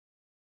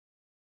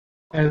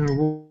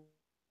and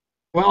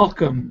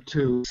welcome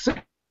to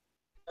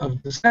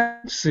the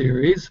second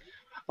series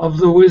of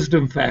the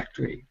Wisdom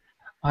Factory.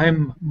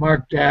 I'm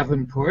Mark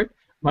Davenport.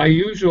 My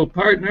usual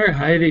partner,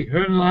 Heidi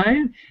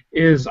Hernlein,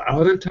 is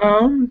out of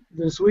town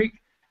this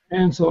week,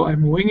 and so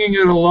I'm winging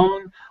it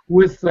alone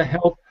with the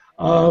help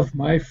of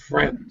my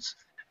friends.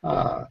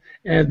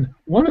 And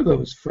one of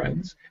those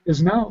friends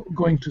is now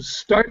going to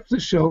start the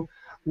show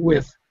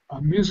with a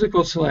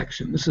musical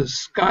selection. This is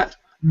Scott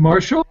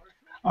Marshall,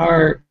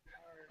 our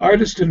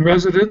artist in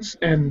residence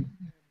and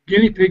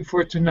guinea pig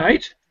for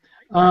tonight.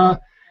 Uh,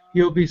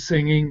 he'll be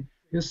singing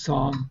his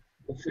song,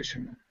 The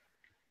Fisherman.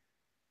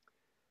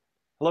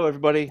 Hello,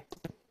 everybody.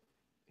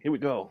 Here we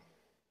go.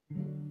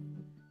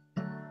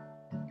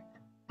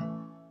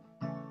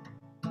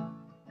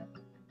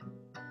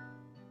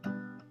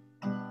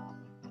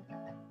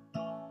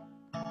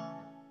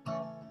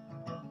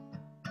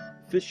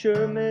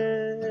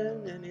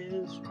 Fisherman and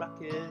his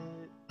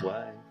rocket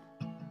wife.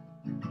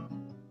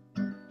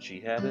 She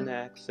had an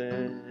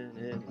accent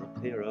and a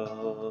pair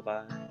of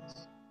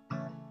eyes.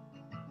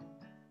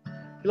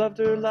 He loved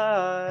her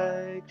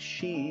like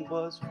she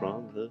was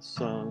from the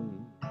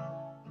sun.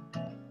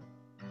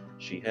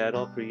 She had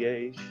all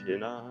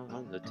creation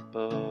on the tip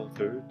of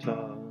her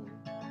tongue.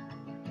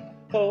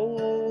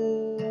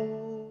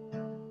 Oh,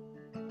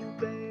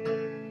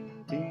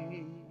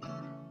 baby,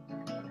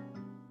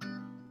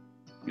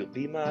 you'll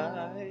be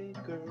my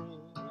girl.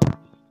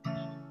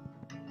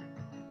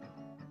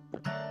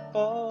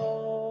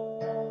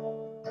 Oh,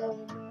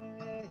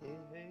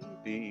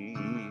 maybe,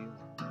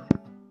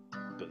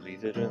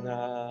 believe it or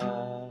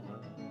not,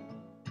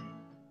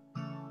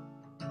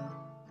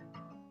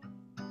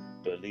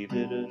 believe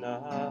it or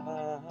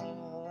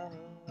not,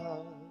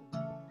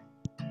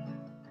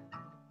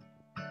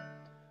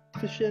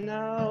 fishing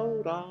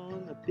out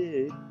on a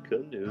big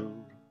canoe.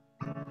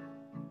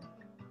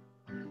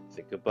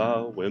 Think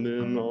about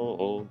women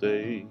all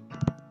day.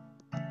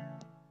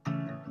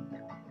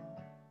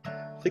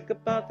 Think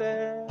about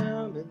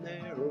them and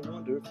their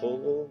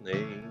wonderful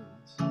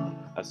names.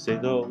 I say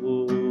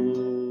those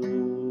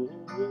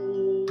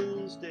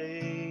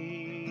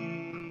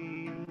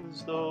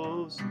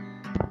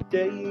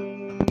days,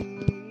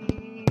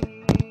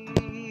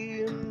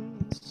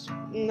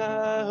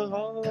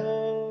 now,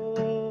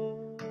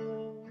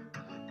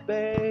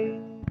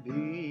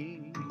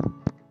 baby,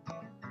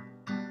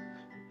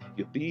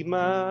 you'll be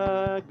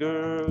my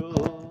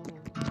girl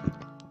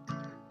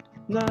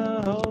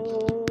now.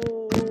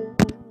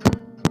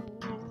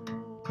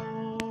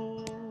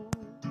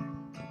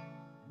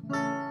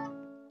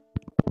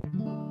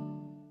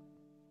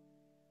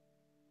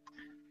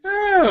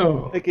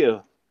 Oh, Thank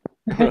you.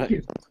 thank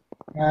you.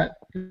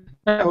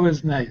 That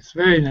was nice,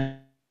 very nice.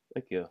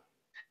 Thank you.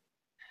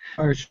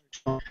 Our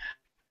show.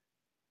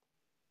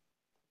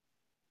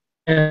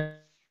 And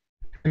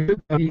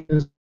he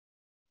is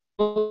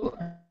a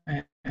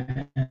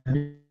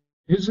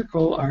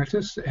musical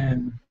artist,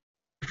 and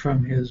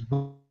from his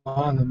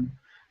bottom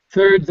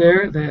third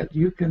there that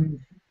you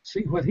can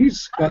see what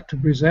he's got to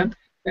present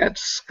at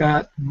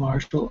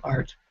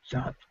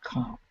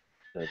scottmarshallart.com.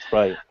 That's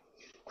right.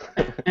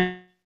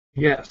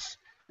 Yes,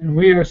 and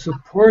we are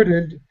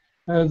supported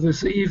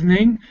this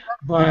evening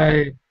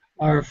by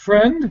our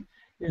friend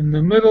in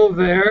the middle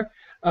there,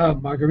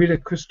 Margarita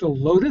Crystal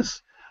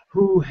Lotus,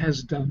 who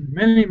has done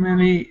many,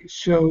 many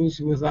shows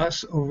with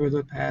us over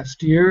the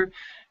past year.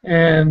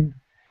 And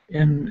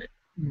in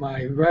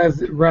my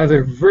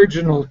rather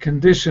virginal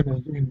condition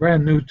of being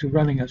brand new to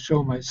running a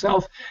show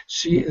myself,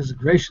 she is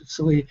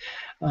graciously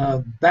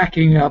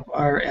backing up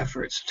our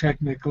efforts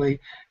technically.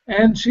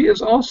 And she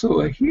is also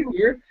a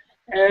healer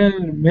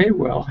and may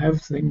well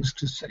have things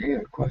to say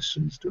or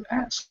questions to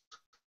ask.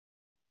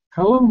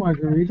 Hello,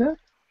 Margarita.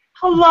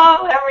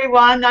 Hello,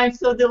 everyone. I'm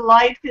so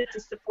delighted to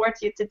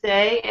support you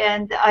today,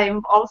 and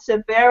I'm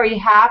also very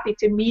happy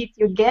to meet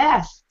your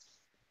guests.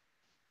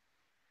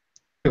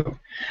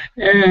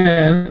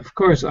 And, of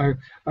course, our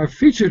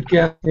featured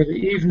guest for the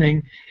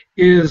evening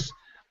is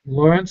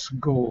Lawrence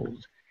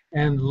Gold.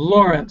 And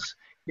Lawrence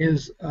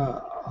is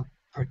a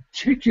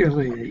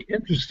particularly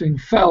interesting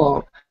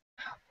fellow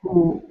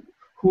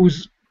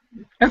whose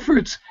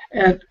efforts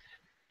at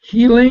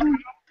healing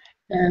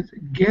and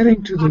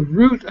getting to the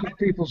root of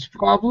people's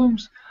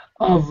problems,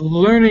 of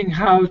learning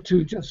how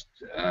to just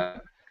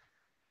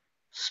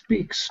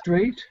speak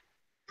straight,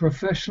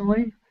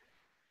 professionally,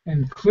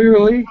 and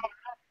clearly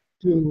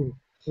to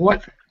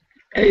what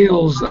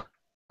ails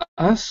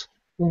us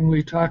when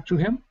we talk to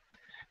him.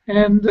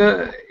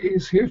 And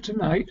he's here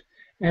tonight,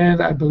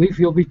 and I believe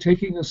he'll be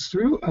taking us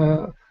through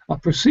a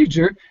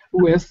procedure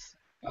with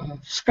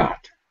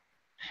Scott.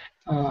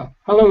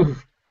 Hello,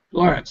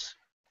 Lawrence.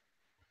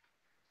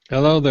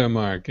 Hello there,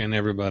 Mark, and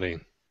everybody.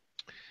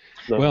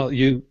 So, well,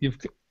 you've.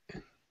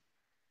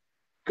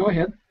 Go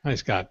ahead. Hi,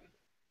 Scott.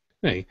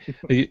 Hey,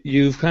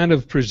 you've kind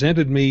of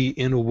presented me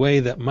in a way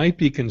that might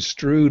be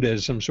construed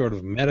as some sort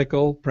of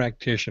medical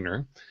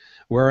practitioner,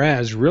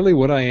 whereas really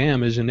what I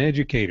am is an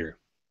educator.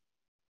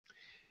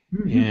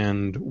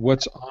 And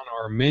what's on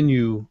our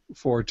menu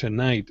for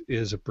tonight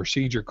is a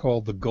procedure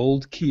called the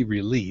Gold Key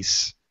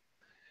Release,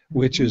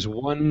 which is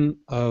one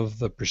of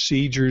the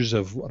procedures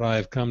of what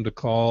I've come to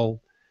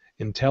call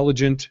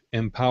Intelligent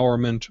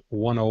Empowerment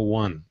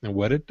 101. And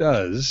what it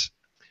does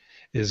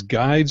is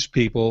guides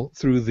people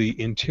through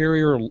the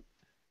interior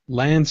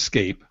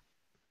landscape,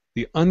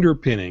 the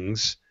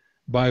underpinnings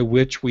by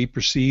which we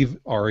perceive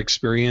our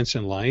experience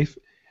in life,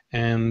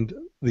 and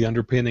the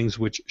underpinnings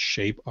which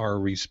shape our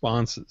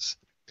responses.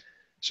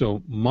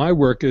 So my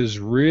work is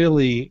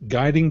really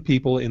guiding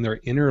people in their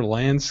inner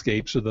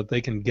landscape so that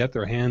they can get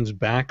their hands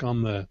back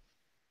on the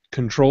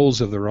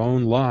controls of their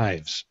own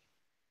lives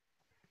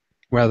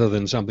rather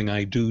than something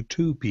I do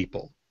to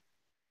people.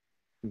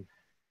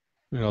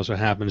 It also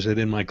happens that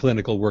in my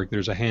clinical work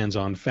there's a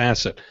hands-on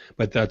facet,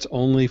 but that's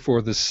only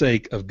for the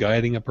sake of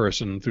guiding a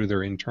person through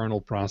their internal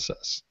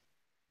process.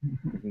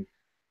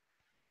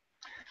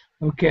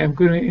 Okay, I'm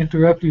going to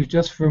interrupt you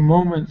just for a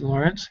moment,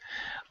 Lawrence,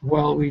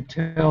 while we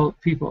tell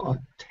people a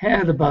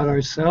tad about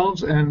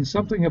ourselves and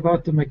something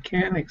about the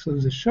mechanics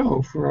of the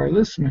show for our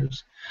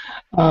listeners.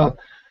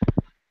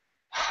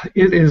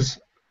 It is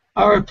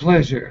our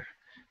pleasure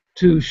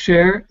to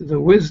share the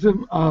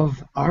wisdom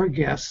of our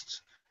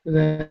guests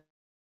that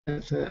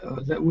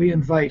we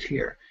invite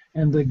here,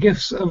 and the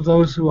gifts of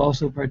those who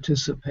also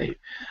participate.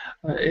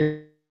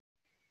 It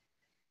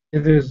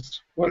is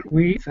what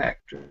we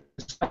factor.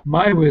 It's not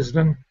my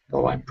wisdom,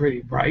 though I'm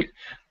pretty bright.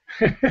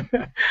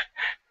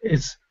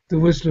 It's the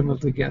wisdom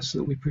of the guests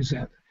that we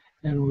present,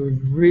 and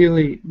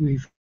we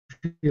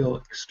feel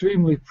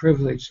extremely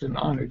privileged and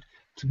honored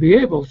to be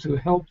able to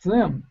help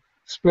them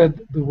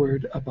spread the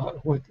word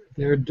about what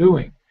they're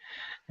doing.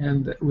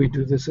 And we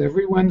do this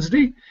every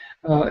Wednesday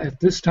at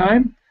this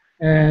time,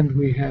 and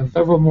we have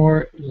several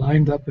more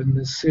lined up in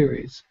this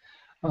series.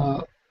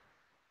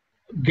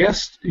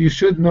 Guests, you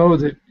should know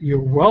that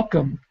you're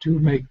welcome to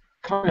make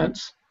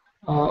comments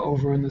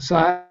over on the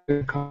side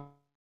of the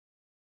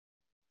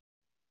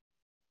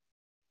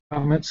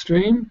comment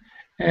stream,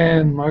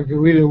 and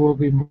Margarita will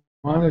be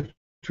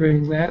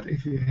monitoring that.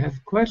 If you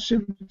have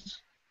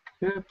questions,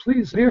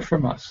 please hear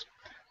from us.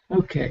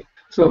 Okay,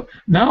 so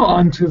now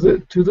on to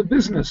the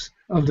business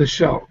of the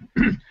show.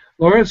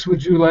 Lawrence,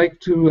 would you like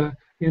to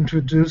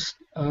introduce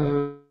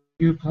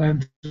you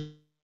plan to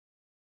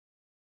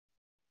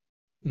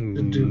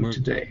do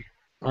today?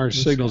 Our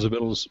signal's a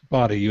bit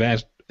spotty. You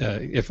asked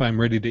if I'm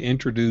ready to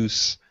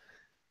introduce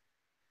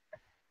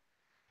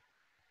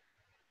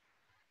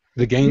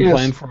the game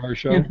plan for our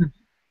show?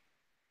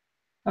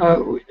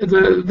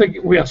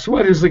 Yes,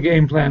 what is the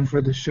game plan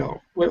for the show?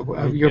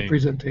 Your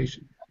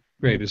presentation.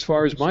 Great. As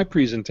far as my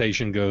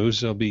presentation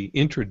goes, I'll be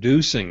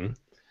introducing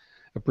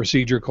a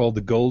procedure called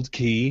the Gold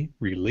Key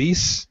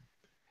Release,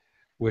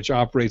 which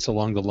operates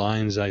along the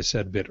lines I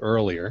said a bit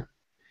earlier.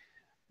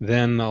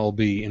 Then I'll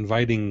be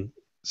inviting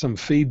some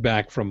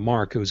feedback from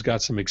Mark, who's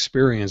got some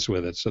experience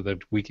with it, so that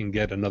we can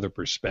get another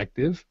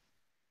perspective.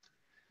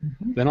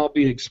 Then I'll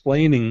be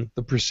explaining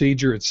the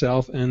procedure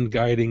itself and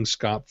guiding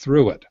Scott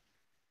through it.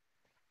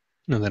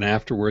 And then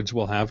afterwards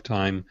we'll have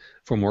time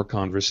for more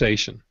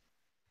conversation.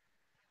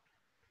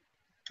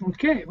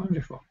 Okay,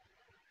 wonderful.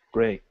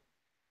 Great.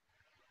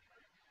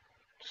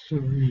 So,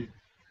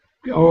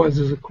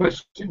 there's a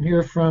question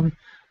here from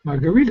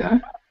Margarita.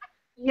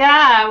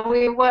 Yeah,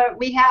 we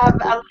have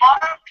a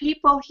lot of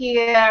people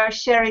here.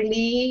 Sherry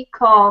Lee,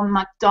 Cole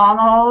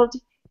McDonald,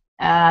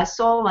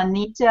 Sol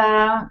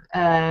Anita,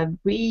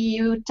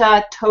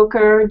 Riuta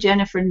Toker,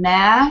 Jennifer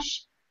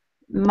Nash,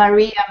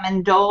 Maria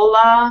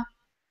Mendola,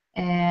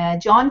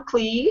 John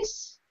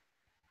Cleese,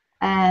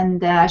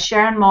 and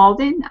Sharon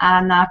Malden,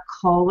 Anna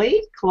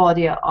Coley,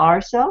 Claudia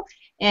Arcel,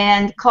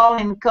 and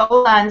Colin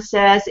Golan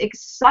says,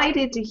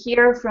 excited to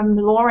hear from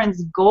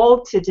Lawrence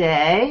Gold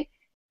today.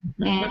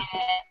 And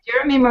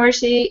Jeremy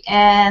Mercy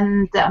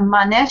and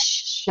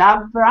Manesh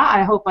Shabra,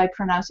 I hope I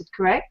pronounced it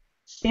correct.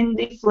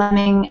 Cindy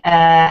Fleming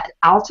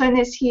Alton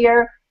is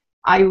here.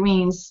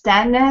 Irene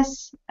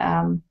Stannis,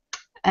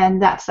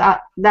 and that's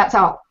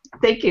all.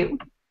 Thank you.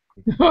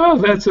 Oh,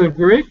 that's a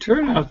great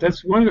turnout.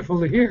 That's wonderful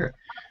to hear.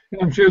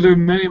 And I'm sure there are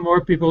many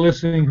more people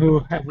listening who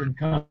haven't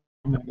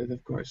commented,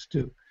 of course,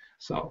 too,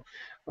 so,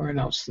 or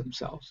announced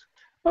themselves.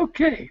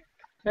 Okay,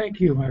 thank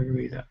you,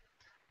 Margarita.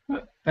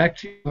 Back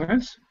to you,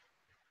 Lawrence.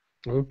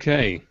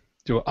 Okay,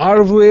 so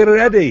are we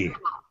ready?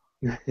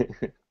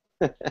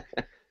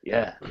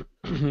 Yeah.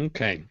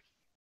 Okay.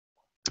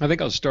 I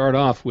think I'll start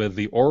off with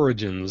the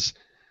origins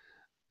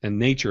and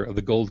nature of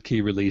the Gold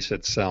Key Release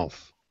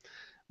itself.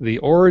 The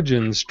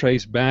origins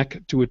trace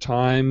back to a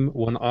time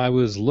when I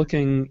was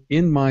looking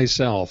in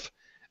myself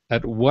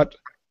at what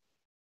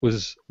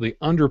was the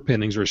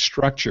underpinnings or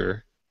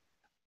structure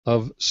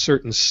of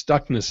certain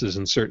stucknesses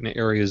in certain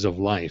areas of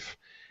life.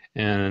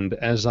 And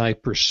as I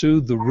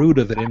pursued the root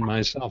of it in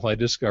myself, I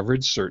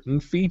discovered certain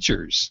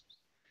features.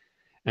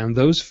 And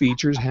those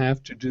features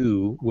have to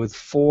do with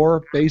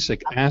four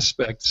basic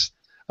aspects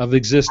of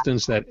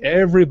existence that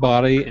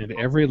everybody and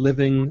every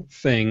living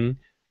thing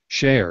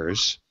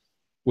shares,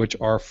 which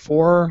are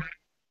four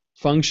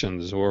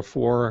functions or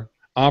four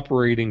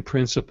operating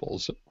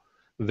principles.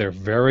 They're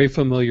very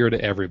familiar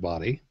to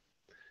everybody.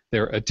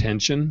 They're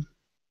attention,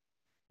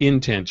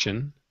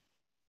 intention,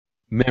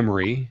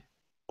 memory,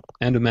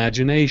 and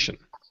imagination.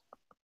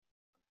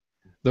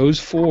 Those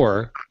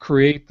four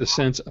create the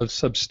sense of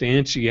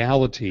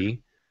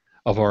substantiality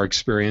of our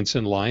experience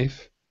in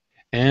life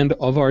and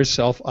of our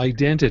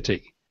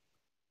self-identity.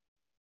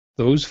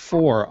 Those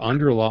four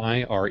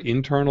underlie our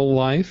internal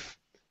life,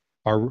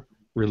 our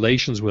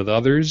relations with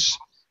others,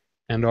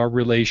 and our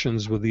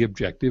relations with the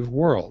objective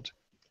world.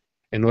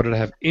 In order to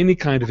have any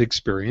kind of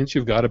experience,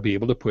 you've got to be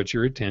able to put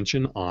your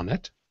attention on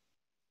it.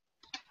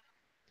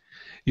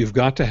 You've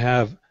got to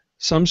have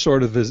some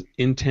sort of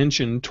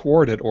intention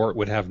toward it, or it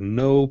would have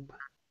no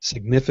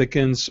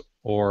significance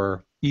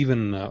or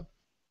even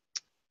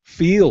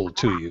feel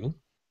to you.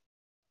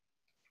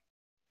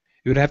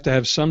 You would have to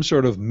have some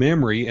sort of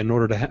memory in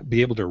order to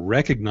be able to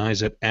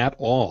recognize it at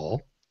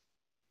all.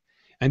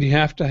 And you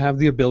have to have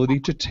the ability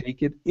to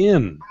take it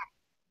in.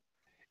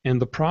 And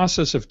the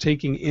process of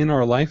taking in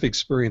our life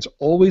experience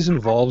always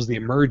involves the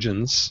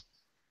emergence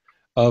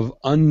of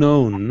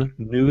unknown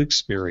new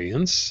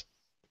experience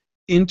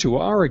into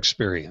our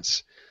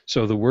experience.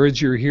 So the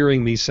words you're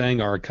hearing me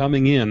saying are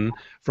coming in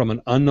from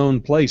an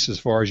unknown place as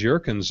far as you're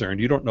concerned.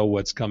 You don't know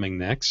what's coming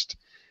next.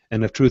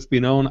 And if truth be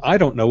known, I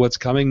don't know what's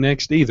coming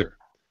next either.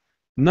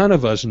 None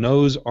of us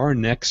knows our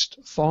next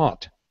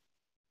thought.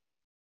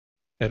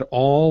 It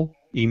all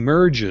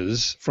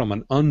emerges from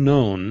an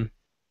unknown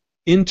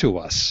into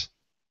us.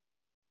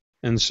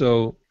 And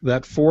so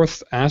that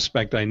fourth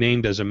aspect I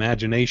named as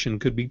imagination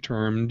could be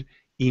termed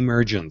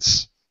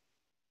emergence.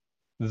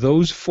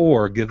 Those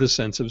four give a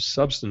sense of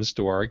substance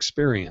to our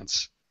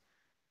experience.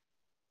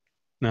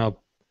 Now,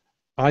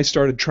 I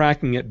started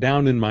tracking it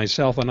down in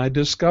myself, and I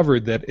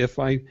discovered that if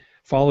I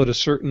followed a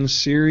certain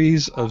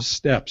series of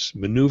steps,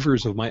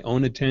 maneuvers of my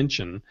own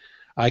attention,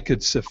 I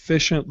could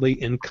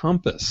sufficiently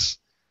encompass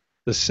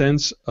the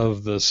sense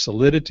of the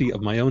solidity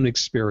of my own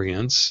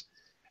experience,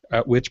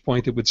 at which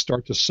point it would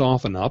start to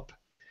soften up,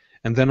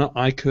 and then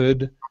I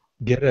could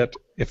get it,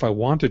 if I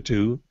wanted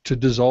to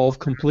dissolve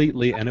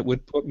completely, and it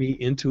would put me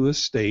into a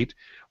state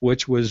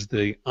which was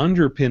the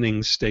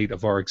underpinning state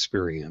of our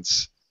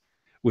experience,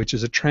 which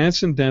is a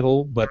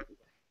transcendental but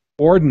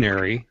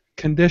ordinary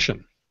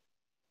condition.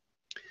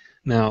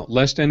 Now,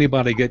 lest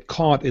anybody get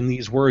caught in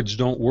these words,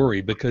 don't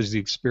worry, because the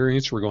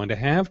experience we're going to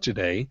have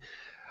today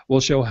will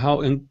show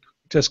how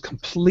just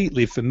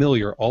completely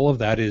familiar all of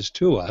that is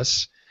to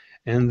us,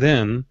 and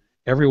then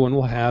everyone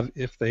will have,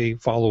 if they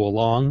follow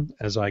along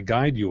as I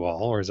guide you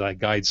all, or as I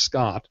guide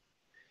Scott,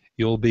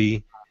 you'll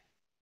be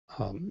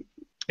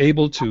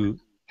able to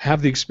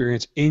have the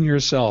experience in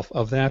yourself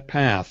of that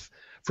path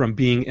from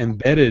being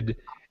embedded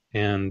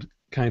and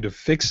kind of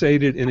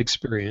fixated in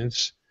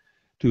experience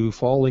to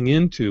falling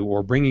into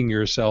or bringing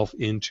yourself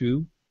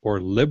into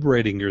or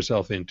liberating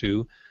yourself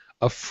into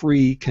a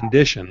free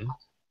condition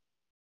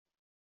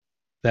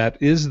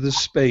that is the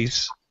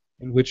space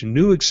in which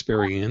new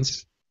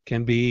experience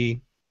can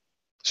be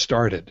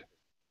started.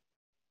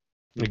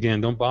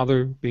 Again, don't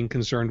bother being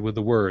concerned with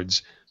the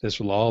words. This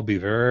will all be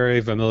very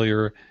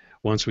familiar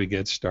once we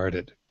get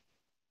started.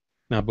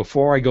 Now,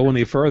 before I go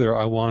any further,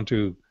 I want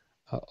to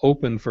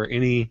open for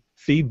any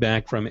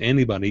feedback from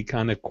anybody,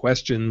 kind of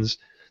questions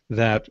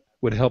that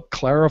would help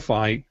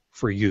clarify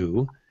for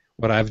you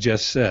what I've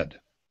just said,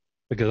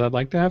 because I'd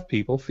like to have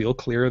people feel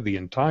clear the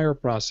entire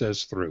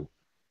process through.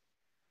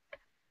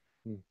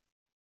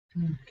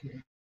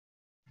 Okay.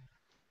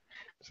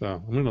 So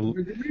I'm going to.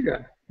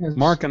 Margarita has-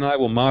 Mark and I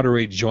will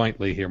moderate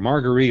jointly here.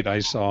 Marguerite, I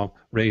saw,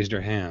 raised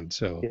her hand,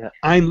 so Yeah.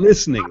 I'm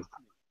listening.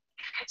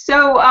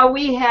 So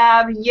we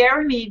have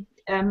Jeremy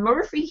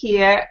Murphy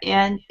here,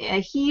 and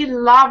he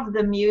loved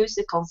the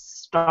musical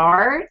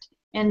start.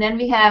 And then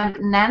we have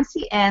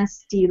Nancy Ann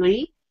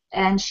Steely,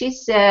 and she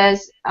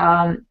says,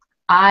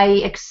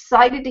 I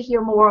excited to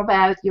hear more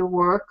about your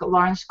work,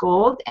 Lawrence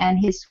Gold, and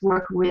his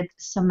work with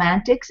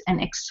semantics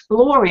and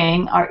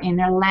exploring our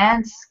inner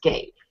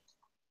landscape.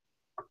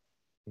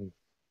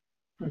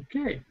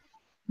 Okay.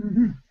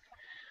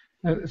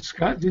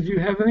 Scott, did you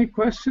have any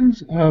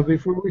questions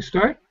before we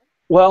start?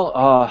 Well,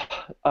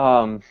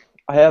 I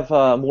have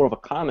more of a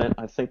comment.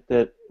 I think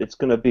that it's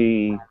going to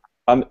be.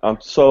 I'm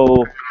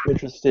so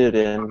interested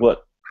in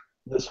what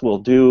this will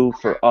do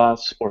for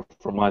us or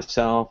for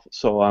myself.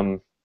 So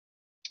I'm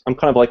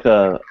kind of like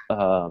a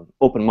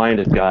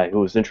open-minded guy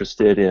who is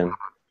interested in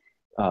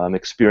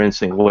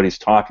experiencing what he's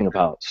talking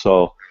about.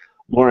 So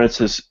Lawrence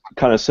has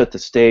kind of set the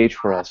stage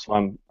for us. So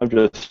I'm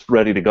just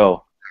ready to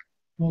go.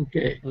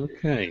 Okay.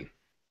 Okay.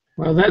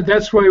 Well,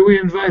 that's why we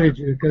invited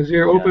you, because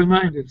you're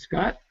open-minded,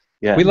 Scott.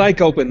 Yeah. We like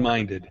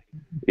open-minded.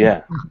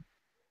 Yeah.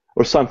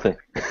 Or something.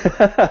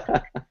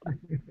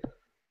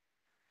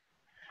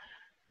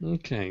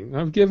 Okay.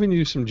 I've given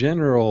you some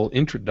general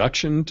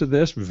introduction to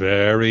this,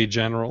 very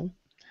general.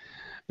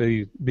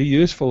 Be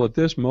useful at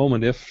this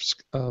moment if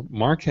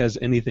Mark has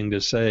anything to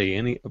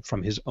say,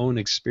 from his own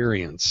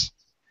experience.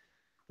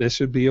 This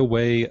would be a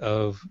way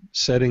of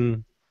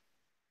setting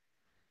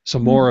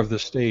some more of the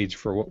stage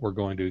for what we're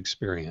going to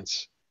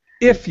experience.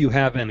 if you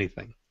have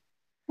anything.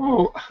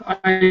 Oh,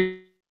 I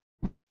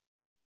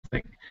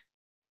think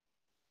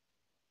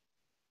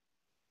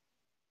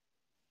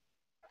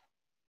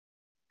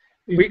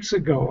weeks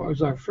ago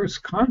was our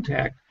first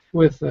contact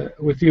with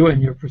you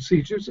and your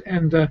procedures,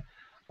 and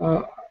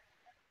uh,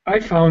 I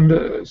found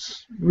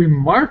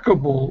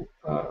remarkable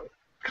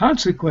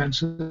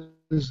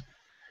consequences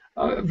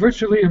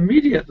virtually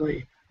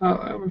immediately.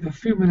 With a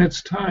few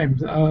minutes' time,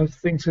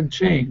 things had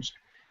changed,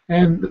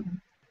 and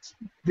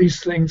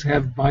these things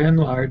have, by and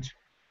large,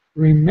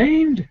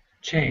 remained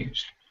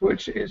changed,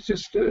 which is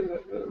just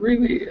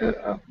really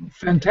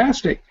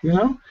fantastic, you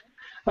know.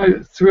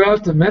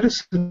 Throughout the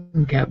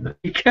medicine cabinet.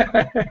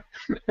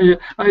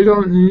 I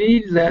don't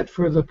need that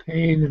for the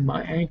pain in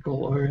my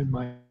ankle or in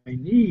my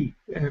knee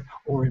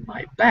or in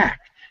my back.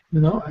 You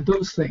know,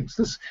 those things.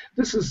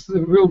 This is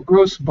the real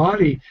gross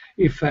body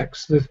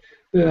effects that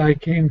I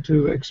came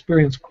to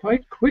experience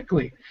quite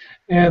quickly,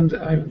 and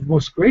I'm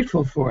most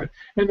grateful for it.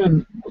 And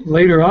then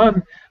later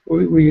on,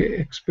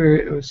 we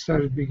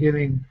started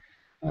beginning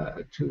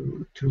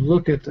to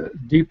look at the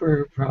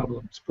deeper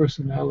problems,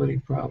 personality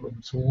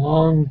problems,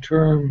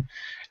 long-term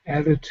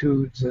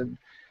attitudes, and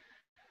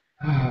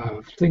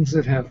things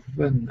that have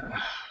been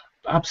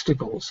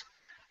obstacles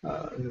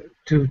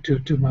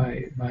to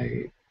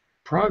my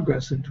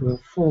progress into a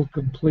full,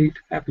 complete,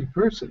 happy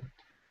person.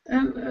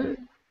 And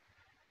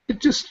it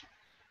just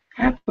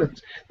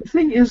happens. The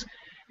thing is,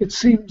 it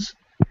seems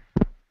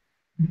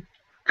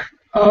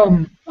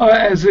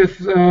as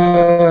if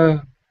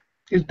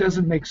it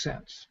doesn't make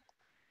sense.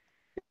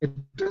 It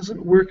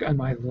doesn't work on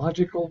my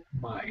logical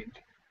mind.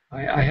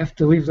 I have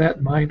to leave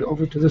that mind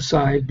over to the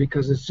side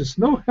because it's just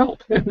no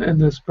help in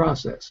this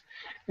process.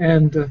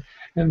 And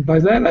by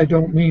that I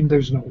don't mean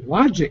there's no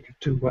logic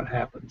to what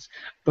happens,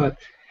 but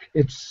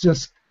it's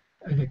just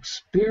an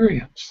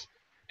experience,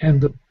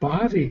 and the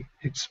body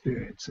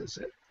experiences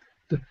it.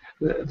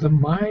 The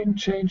mind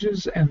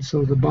changes, and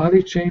so the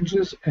body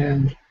changes,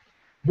 and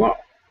wow,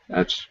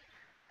 that's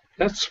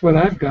what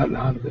I've gotten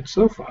out of it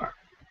so far.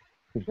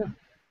 Yeah.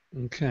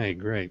 Okay,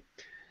 great.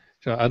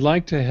 So I'd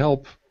like to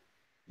help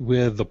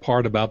with the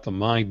part about the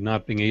mind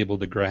not being able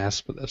to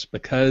grasp this,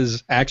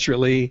 because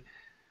actually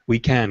we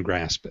can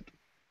grasp it.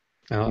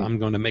 Now, I'm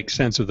going to make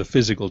sense of the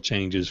physical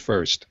changes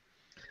first.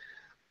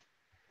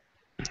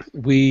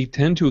 We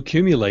tend to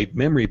accumulate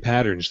memory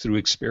patterns through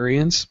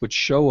experience, which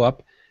show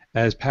up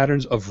as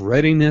patterns of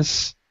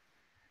readiness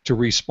to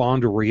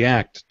respond or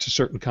react to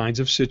certain kinds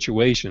of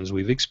situations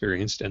we've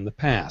experienced in the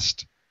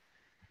past.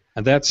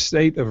 And that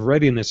state of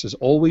readiness is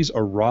always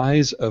a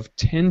rise of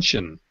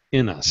tension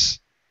in us,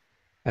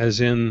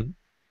 as in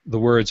the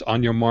words,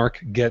 on your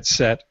mark, get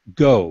set,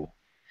 go.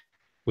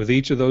 With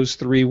each of those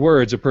three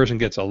words, a person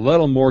gets a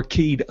little more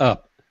keyed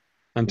up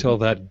until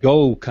that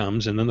go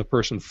comes, and then the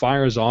person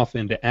fires off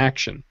into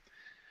action.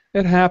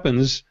 It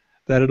happens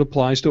that it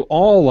applies to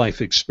all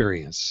life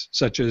experience,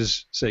 such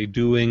as, say,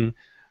 doing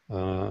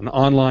an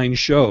online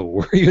show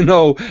where you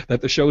know that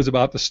the show is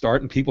about to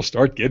start and people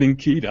start getting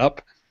keyed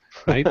up,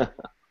 right?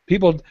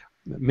 People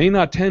may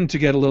not tend to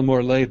get a little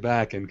more laid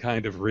back and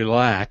kind of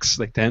relax.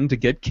 They tend to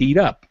get keyed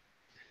up.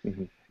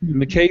 Mm-hmm. In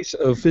the case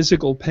of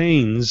physical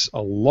pains,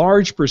 a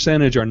large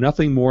percentage are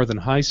nothing more than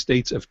high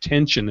states of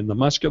tension in the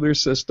muscular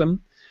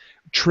system,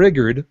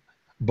 triggered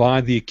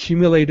by the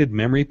accumulated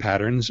memory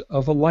patterns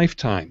of a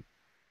lifetime.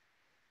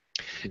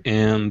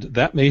 And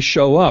that may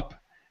show up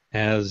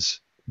as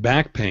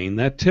back pain.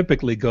 That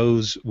typically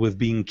goes with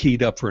being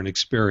keyed up for an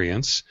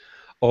experience.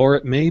 Or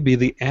it may be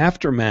the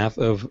aftermath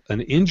of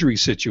an injury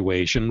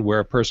situation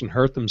where a person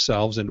hurt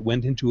themselves and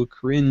went into a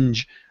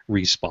cringe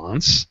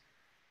response.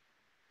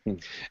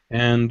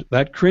 And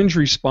that cringe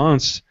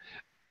response,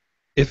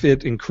 if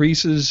it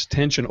increases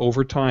tension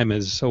over time,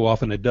 as so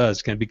often it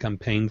does, can become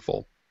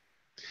painful.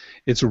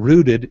 It's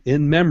rooted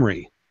in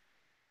memory.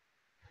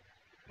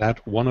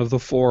 That one of the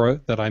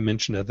four that I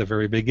mentioned at the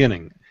very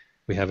beginning.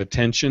 We have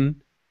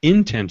attention,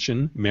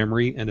 intention,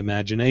 memory, and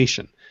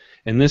imagination.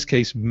 In this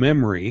case,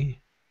 memory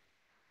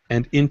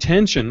and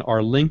intention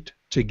are linked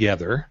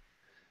together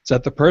so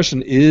that the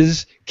person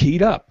is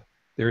keyed up.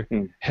 They're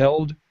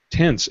held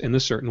tense in a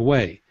certain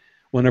way.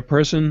 When a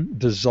person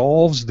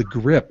dissolves the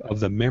grip of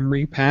the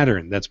memory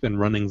pattern that's been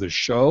running the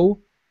show,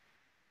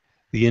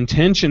 the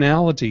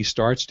intentionality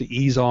starts to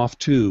ease off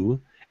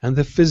too, and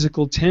the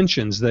physical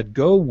tensions that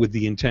go with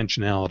the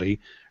intentionality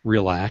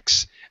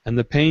relax, and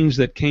the pains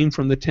that came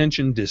from the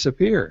tension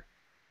disappear.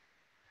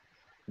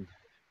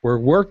 We're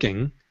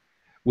working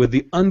with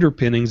the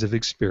underpinnings of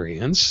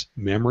experience,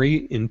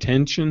 memory,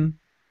 intention,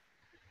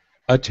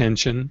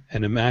 attention,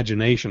 and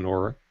imagination,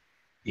 or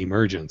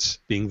emergence,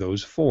 being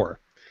those four.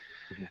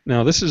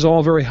 Now, this is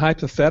all very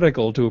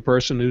hypothetical to a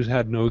person who's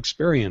had no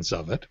experience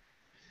of it,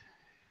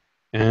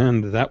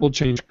 and that will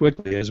change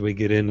quickly as we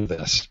get into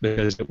this,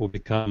 because it will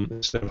become,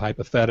 instead of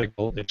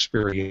hypothetical,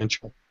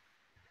 experiential.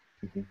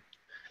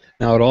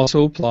 Now, it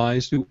also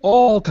applies to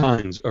all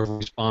kinds of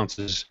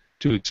responses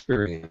to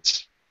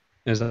experience.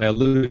 As I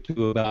alluded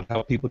to about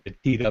how people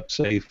get keyed up,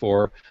 say,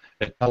 for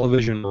a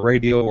television,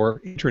 radio, or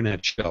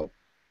internet show.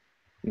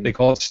 They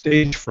call it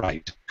stage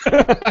fright.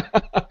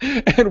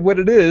 And what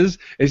it is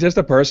just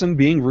a person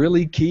being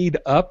really keyed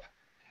up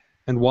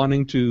and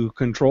wanting to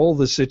control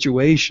the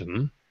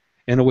situation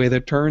in a way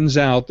that turns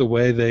out the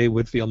way they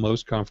would feel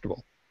most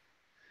comfortable.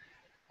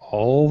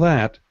 All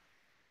that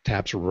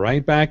taps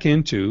right back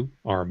into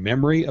our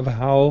memory of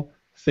how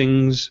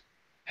things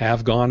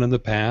have gone in the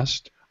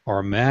past, our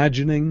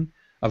imagining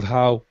of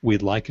how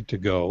we'd like it to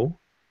go,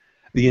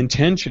 the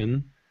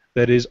intention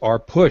that is our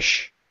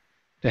push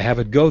to have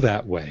it go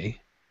that way,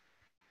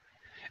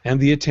 and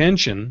the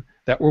attention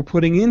that we're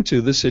putting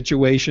into the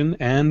situation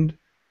and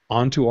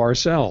onto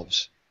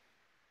ourselves.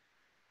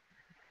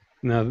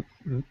 Now,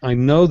 I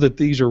know that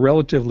these are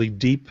relatively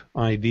deep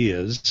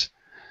ideas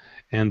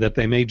and that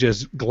they may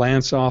just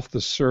glance off the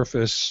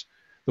surface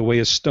the way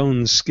a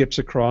stone skips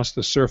across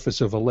the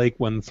surface of a lake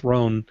when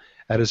thrown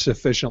at a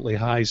sufficiently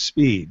high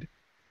speed.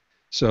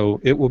 So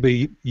it will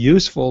be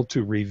useful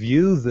to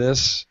review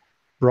this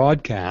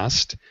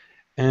broadcast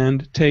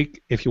and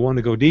take, if you want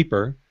to go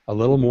deeper, a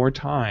little more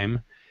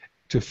time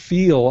to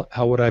feel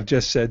how what I've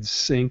just said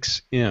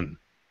sinks in.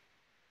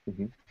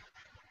 Mm-hmm.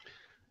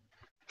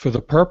 For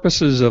the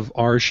purposes of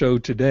our show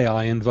today,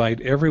 I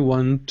invite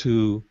everyone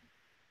to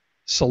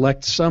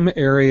select some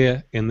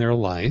area in their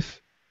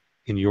life,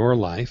 in your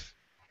life,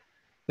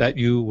 that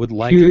you would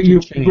like to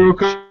You change.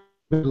 broke up,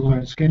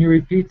 Lawrence. Can you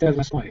repeat that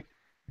last point?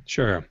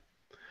 Sure.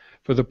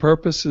 For the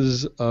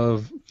purposes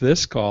of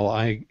this call,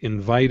 I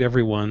invite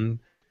everyone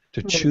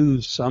to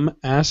choose some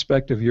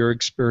aspect of your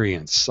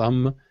experience,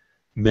 some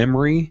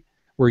memory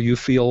where you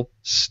feel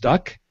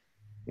stuck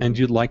and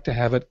you'd like to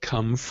have it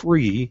come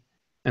free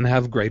and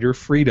have greater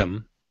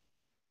freedom,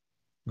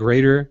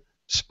 greater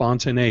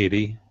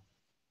spontaneity,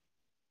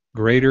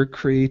 greater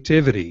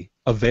creativity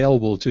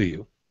available to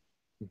you.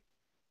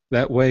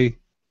 That way,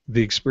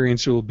 the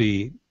experience will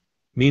be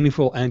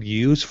meaningful and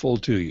useful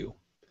to you.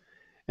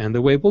 And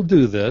the way we'll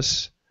do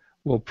this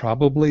will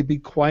probably be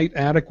quite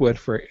adequate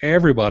for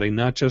everybody,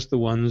 not just the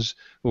ones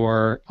who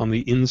are on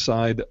the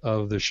inside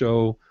of the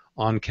show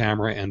on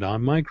camera and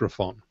on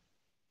microphone.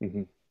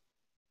 Mm-hmm.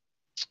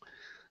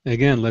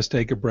 Again, let's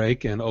take a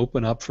break and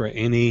open up for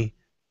any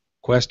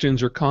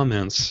questions or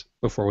comments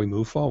before we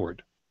move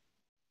forward.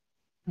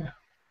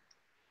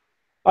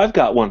 I've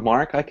got one,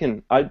 Mark.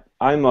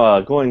 I'm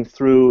going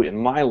through in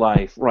my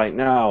life right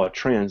now a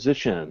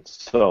transition.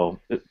 So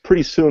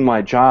pretty soon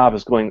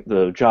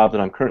the job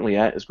that I'm currently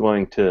at is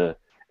going to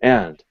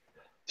end.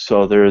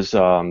 So there's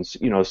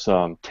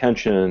some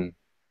tension,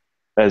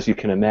 as you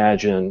can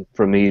imagine,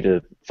 for me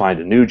to find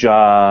a new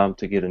job,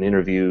 to get an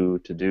interview,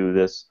 to do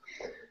this,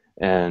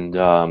 and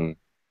I'm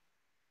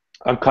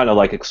kind of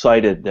like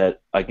excited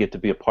that I get to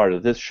be a part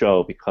of this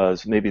show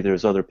because maybe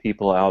there's other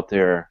people out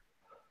there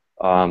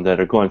that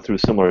are going through a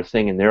similar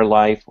thing in their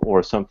life,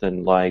 or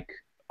something like,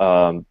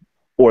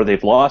 or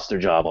they've lost their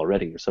job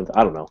already, or something.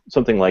 I don't know,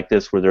 something like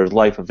this, where there's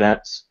life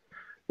events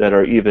that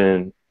are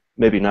even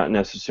maybe not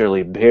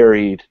necessarily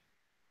buried,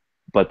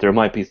 but there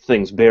might be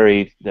things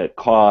buried that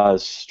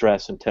cause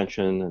stress and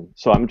tension. And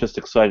so I'm just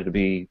excited to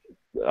be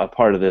a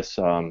part of this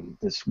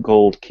this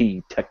gold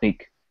key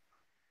technique.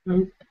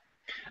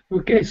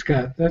 Okay,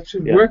 Scott, that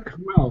should work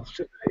well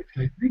tonight,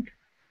 I think.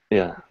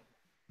 Yeah.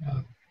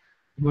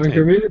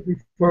 Margarita,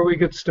 before we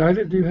get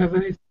started, do you have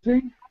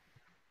anything?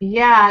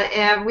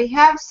 Yeah, we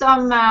have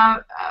some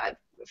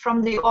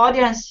from the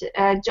audience.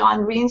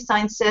 John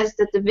Greenstein says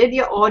that the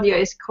video audio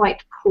is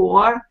quite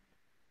poor.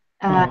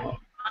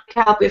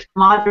 Help if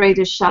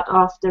moderators shut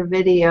off their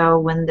video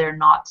when they're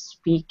not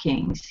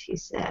speaking, he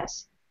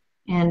says.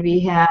 And we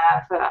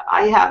have,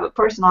 I have a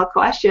personal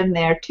question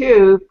there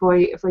too for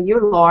you,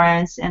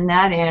 Lawrence, and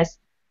that is,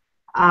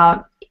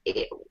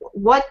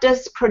 what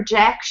does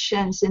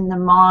projections in the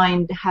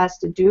mind has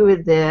to do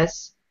with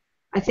this?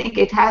 I think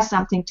it has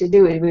something to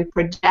do with it. We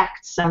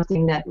project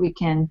something that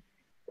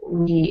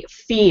we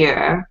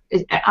fear.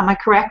 Am I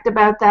correct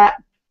about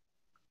that?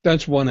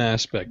 That's one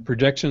aspect.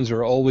 Projections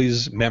are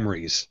always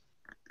memories.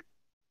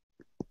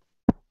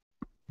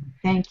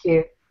 Thank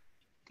you.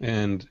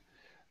 And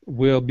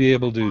we'll be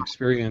able to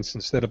experience,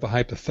 instead of a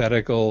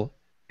hypothetical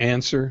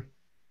answer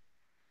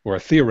or a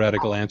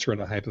theoretical answer in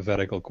a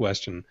hypothetical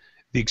question,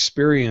 the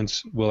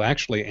experience will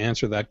actually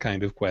answer that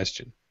kind of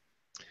question.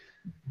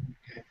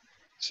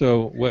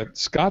 So what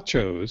Scott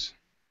chose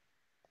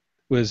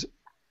was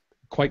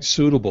quite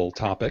suitable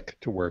topic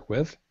to work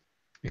with.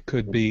 It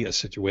could be a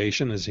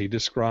situation as he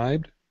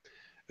described.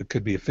 It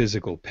could be a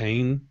physical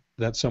pain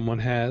that someone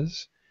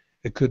has.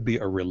 It could be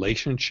a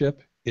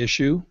relationship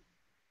issue.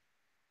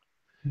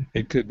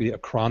 It could be a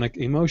chronic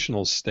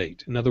emotional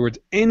state. In other words,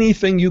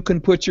 anything you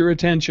can put your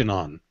attention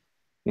on.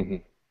 Mm-hmm.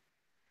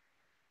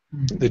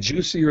 The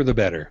juicier, the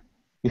better.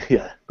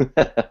 Yeah.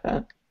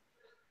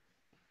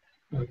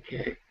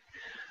 Okay.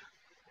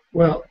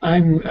 Well,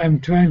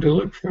 I'm trying to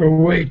look for a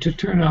way to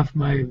turn off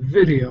my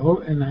video,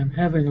 and I'm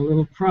having a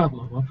little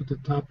problem up at the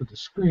top of the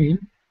screen.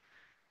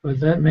 But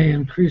that may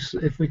increase,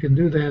 if we can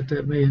do that,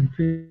 that may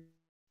increase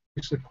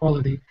the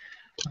quality.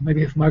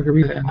 Maybe if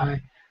Margarita and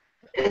I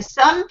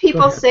Some Go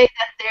people ahead. say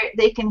that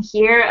they can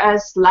hear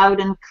us loud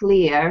and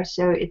clear,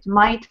 so it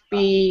might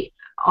be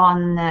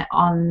on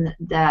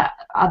the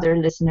other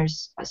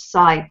listener's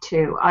side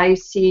too. I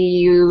see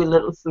you a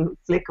little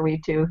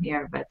flickery too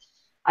here, but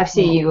I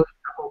see you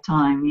the whole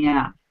time.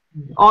 Yeah.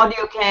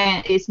 Audio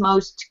is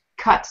most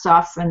cuts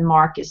off when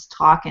Mark is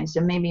talking.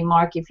 So maybe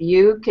Mark, if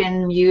you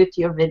can mute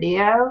your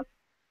video.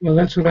 Well,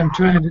 that's what I'm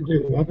trying to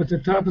do. Up at the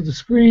top of the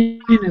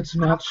screen, it's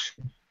not.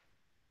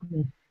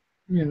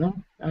 You know,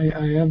 I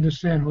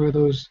understand where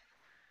those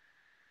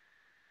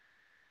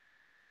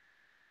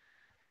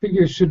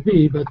figures should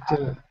be, but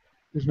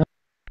there's not.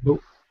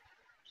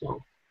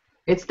 So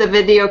It's the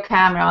video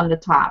camera on the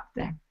top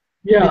there.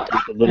 yeah,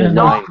 There's a little and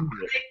line. Don't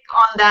click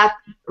on that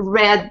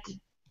red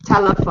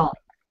telephone.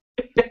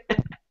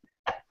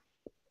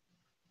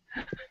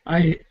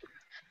 I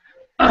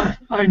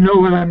I know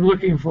what I'm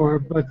looking for,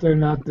 but they're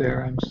not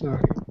there. I'm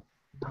sorry.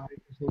 I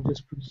guess I'll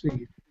just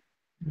proceed.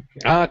 Okay.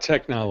 Ah,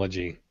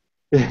 technology.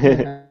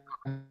 Yeah.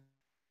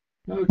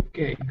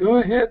 Okay, go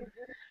ahead.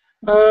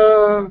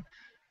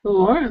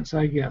 Lawrence,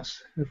 I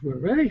guess, if we're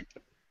ready.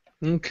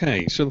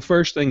 Okay, so the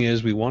first thing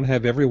is we want to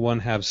have everyone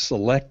have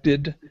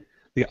selected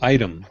the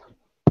item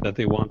that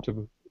they want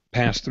to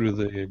pass through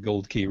the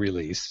gold key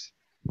release.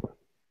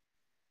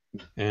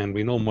 And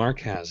we know Mark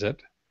has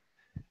it.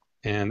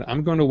 And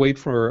I'm going to wait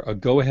for a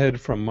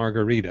go-ahead from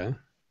Margarita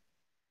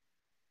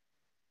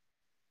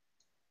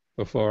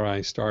before I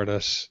start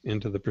us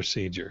into the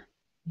procedure.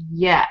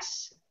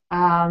 Yes.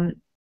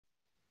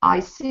 I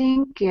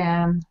think,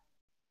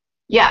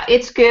 yeah,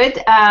 it's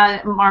good.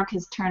 Mark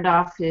has turned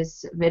off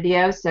his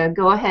video, so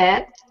go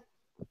ahead.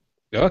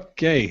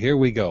 Okay, here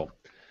we go.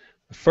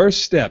 The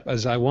first step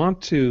is I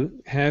want to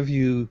have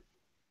you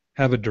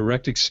have a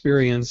direct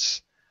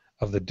experience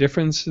of the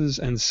differences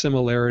and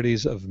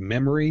similarities of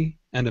memory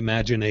and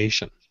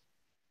imagination.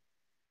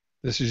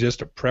 This is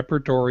just a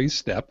preparatory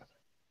step.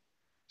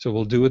 So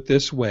we'll do it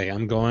this way.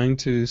 I'm going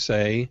to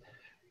say,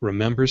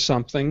 remember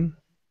something,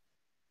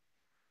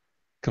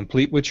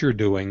 complete what you're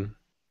doing,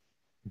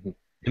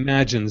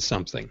 imagine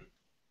something,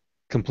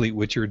 complete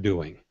what you're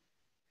doing.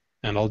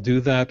 And I'll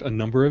do that a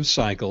number of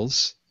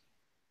cycles,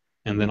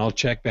 and then I'll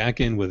check back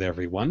in with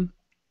everyone.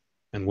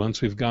 And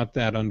once we've got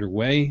that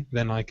underway,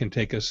 then I can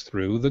take us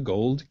through the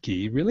gold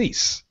key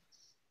release.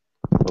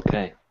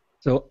 Okay.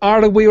 So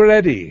are we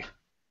ready?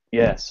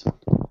 Yes.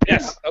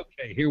 Yes.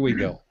 Okay, here we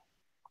go.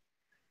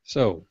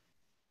 So,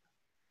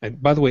 and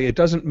by the way, it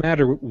doesn't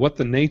matter what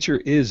the nature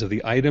is of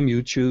the item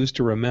you choose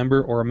to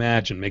remember or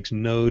imagine. It makes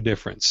no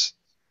difference.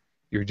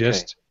 You're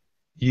just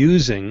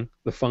using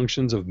the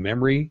functions of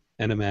memory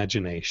and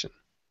imagination.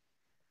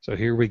 So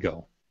here we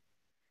go.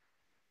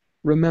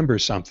 Remember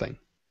something.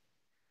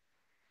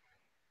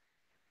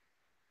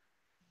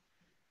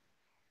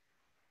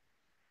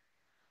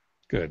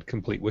 Good.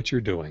 Complete what you're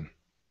doing.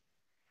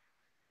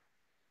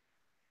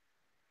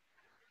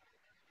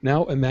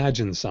 Now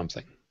imagine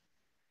something.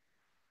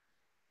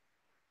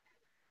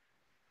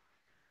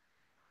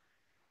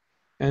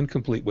 And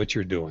complete what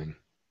you're doing.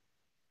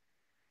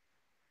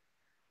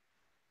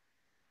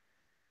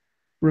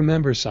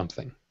 Remember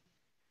something.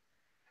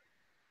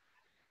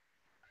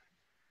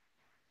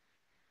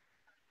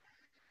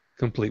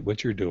 Complete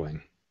what you're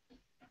doing.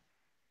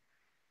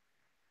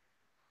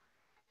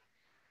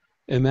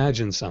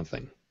 Imagine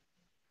something.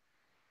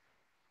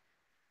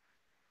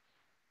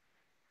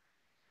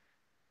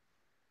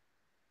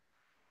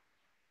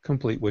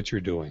 Complete what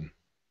you're doing.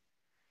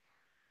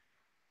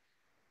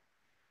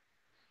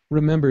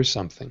 Remember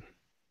something.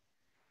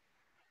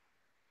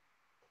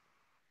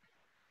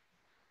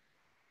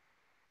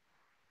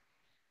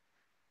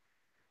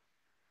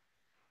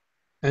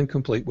 And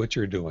complete what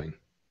you're doing.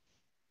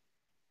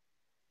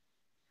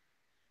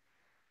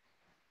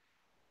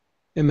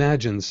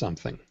 Imagine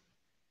something.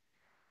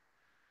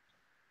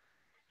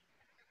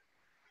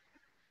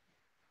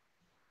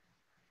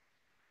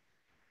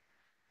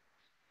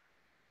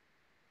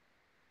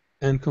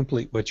 And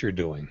complete what you're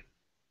doing.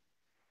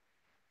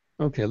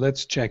 Okay,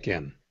 let's check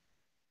in.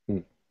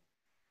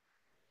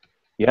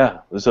 Yeah,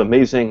 it was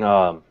amazing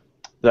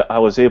that I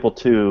was able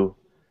to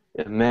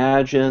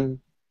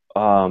imagine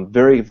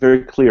very,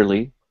 very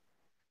clearly,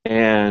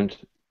 and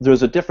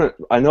there's a different.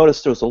 I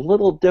noticed there was a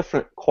little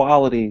different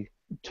quality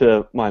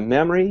to my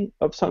memory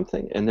of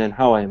something, and then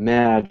how I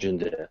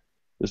imagined it.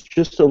 It's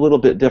just a little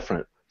bit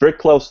different. Very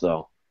close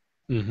though.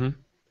 Mm-hmm.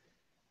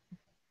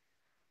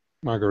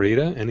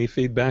 Margarita, any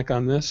feedback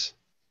on this?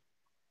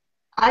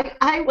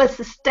 I was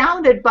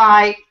astounded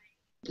by,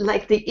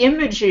 like, the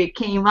imagery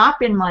came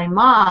up in my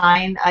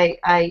mind.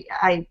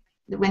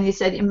 When you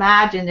said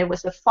imagine, there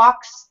was a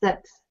fox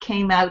that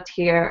came out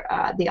here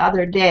the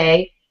other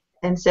day,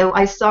 and so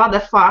I saw the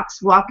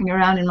fox walking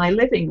around in my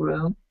living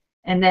room,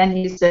 and then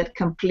you said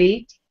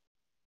complete,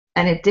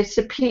 and it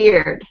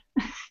disappeared.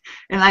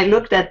 And I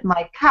looked at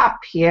my cup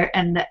here,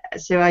 and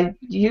so I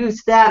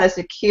used that as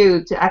a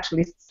cue to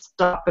actually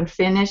stop and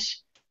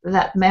finish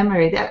that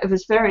memory. It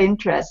was very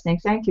interesting.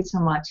 Thank you so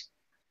much.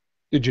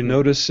 Did you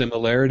notice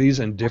similarities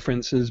and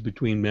differences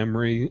between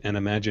memory and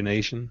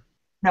imagination?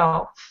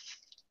 No.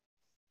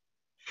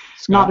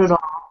 Not Scott? at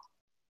all.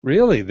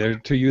 Really?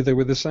 To you, they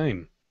were the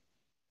same.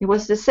 It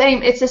was the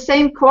same. It's the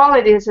same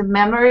quality as a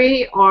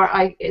memory or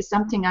it's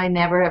something I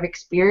never have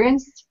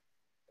experienced.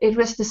 It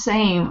was the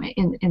same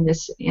in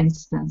this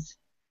instance.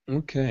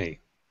 Okay.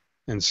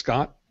 And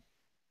Scott?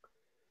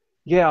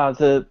 Yeah,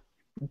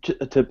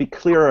 to be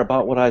clear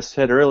about what I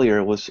said earlier,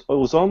 it was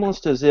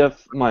almost as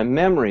if my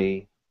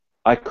memory,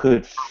 I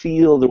could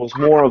feel there was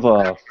more of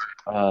a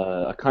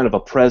kind of a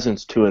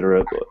presence to it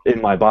or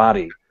in my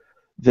body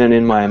than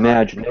in my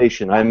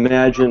imagination. I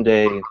imagined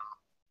a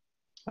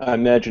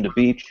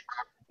beach,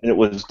 and it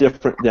was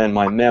different than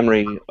my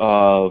memory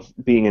of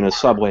being in a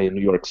subway in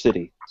New York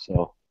City.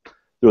 So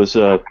there was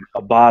a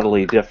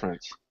bodily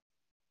difference.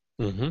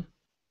 Mm-hmm.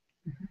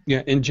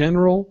 Yeah, in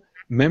general,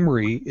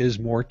 memory is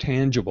more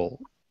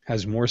tangible,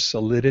 has more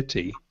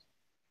solidity,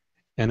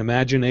 and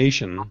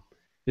imagination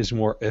is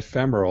more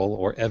ephemeral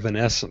or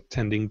evanescent,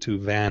 tending to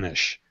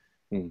vanish.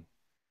 Hmm.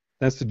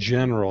 That's a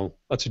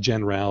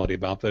generality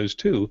about those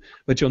two,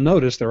 but you'll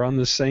notice they're on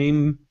the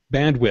same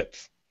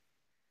bandwidth.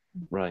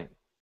 Right.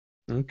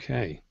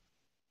 Okay.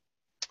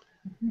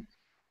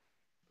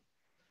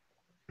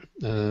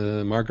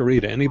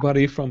 Margarita,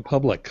 anybody from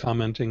public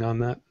commenting on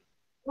that?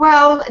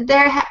 Well,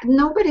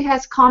 nobody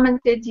has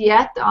commented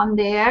yet on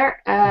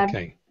there.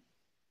 Okay.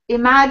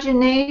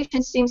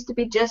 Imagination seems to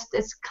be just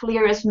as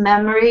clear as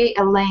memory,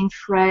 Elaine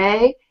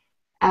Frey.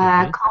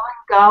 Colin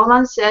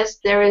Gowland says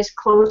there is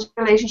close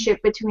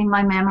relationship between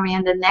my memory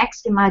and the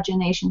next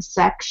imagination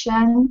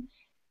section.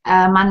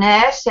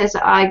 Manesh says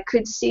I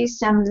could see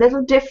some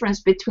little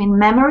difference between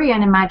memory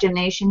and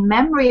imagination.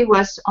 Memory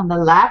was on the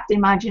left,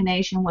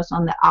 imagination was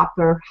on the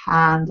upper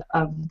hand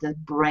of the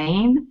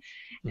brain.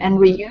 And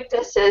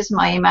Ryuta says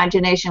my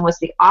imagination was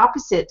the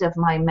opposite of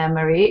my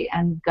memory.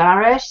 And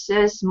Garesh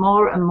says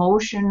more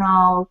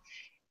emotional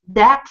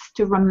depth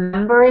to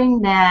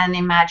remembering than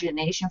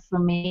imagination for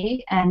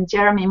me. And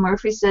Jeremy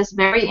Murphy says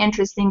very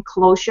interesting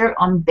closure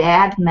on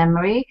bad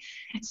memory.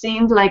 It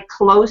seemed like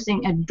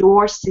closing a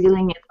door,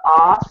 sealing it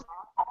off.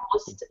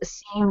 Almost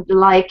seemed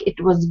like it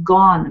was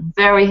gone.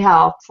 Very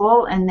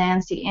helpful. And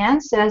Nancy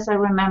Ann says I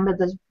remember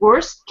the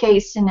worst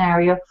case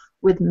scenario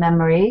with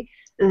memory.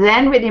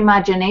 Then with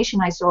imagination,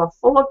 I saw a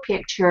fuller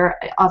picture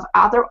of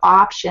other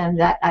options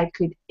that I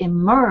could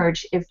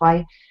emerge if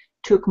I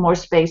took more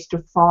space to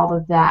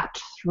follow that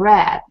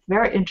thread.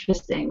 Very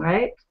interesting,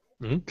 right?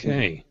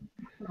 Okay.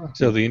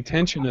 So the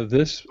intention of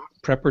this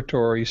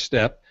preparatory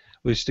step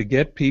was to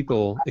get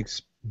people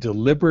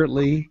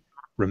deliberately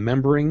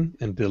remembering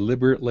and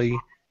deliberately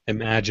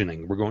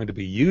imagining. We're going to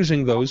be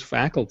using those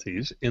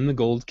faculties in the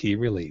Gold Key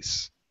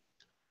release.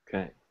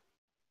 Okay.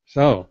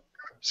 So,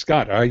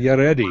 Scott, are you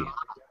ready?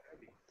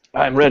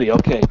 I'm ready.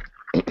 Okay.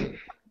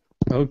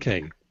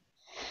 Okay.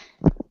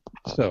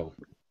 So,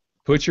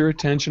 put your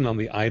attention on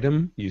the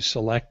item you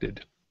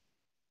selected.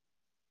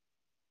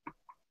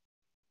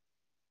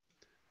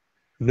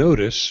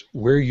 Notice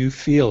where you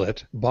feel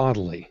it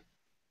bodily.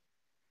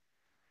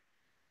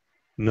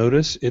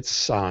 Notice its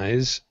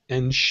size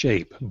and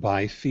shape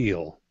by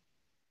feel.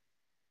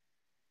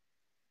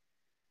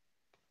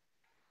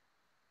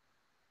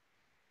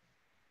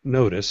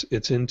 Notice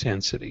its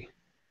intensity.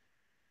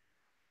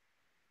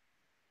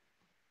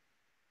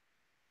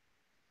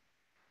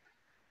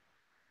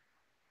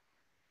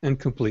 And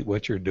complete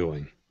what you're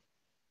doing.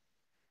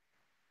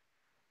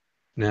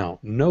 Now,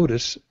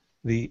 notice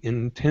the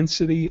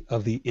intensity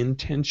of the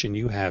intention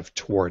you have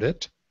toward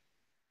it,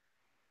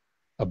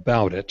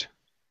 about it,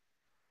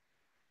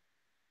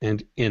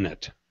 and in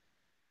it.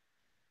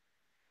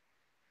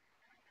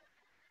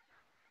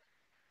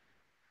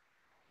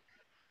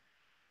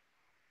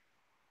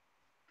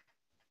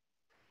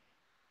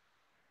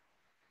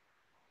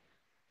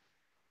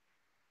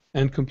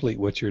 And complete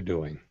what you're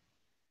doing.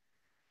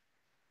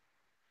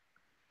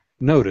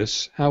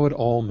 Notice how it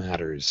all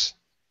matters.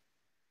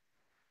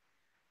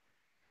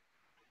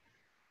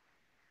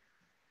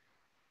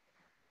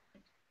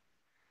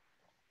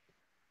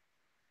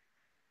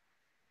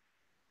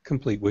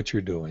 Complete what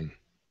you're doing.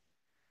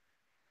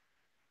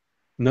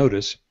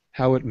 Notice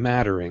how it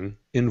mattering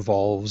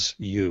involves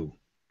you.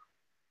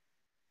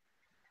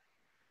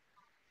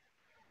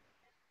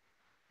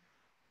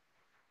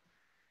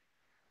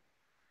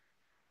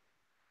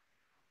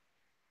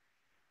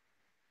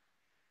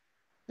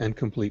 And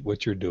complete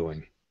what you're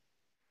doing.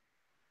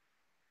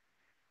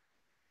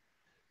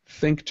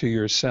 Think to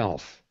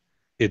yourself,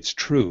 it's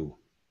true,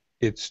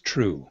 it's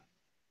true.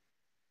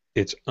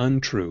 It's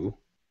untrue,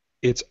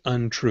 it's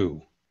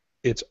untrue,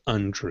 it's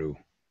untrue.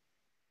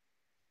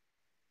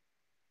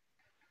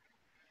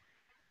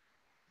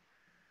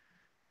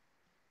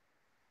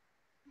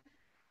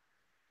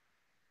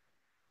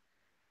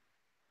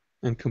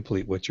 And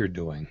complete what you're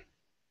doing.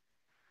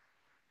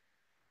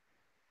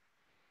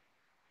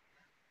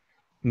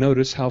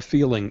 Notice how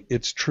feeling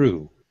it's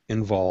true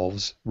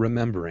involves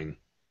remembering.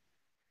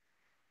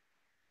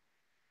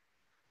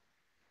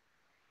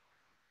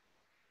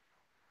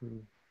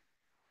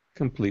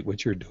 Complete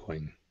what you're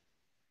doing.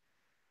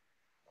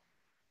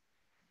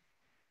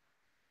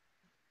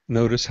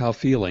 Notice how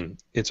feeling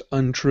it's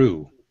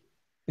untrue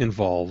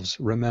involves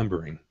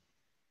remembering.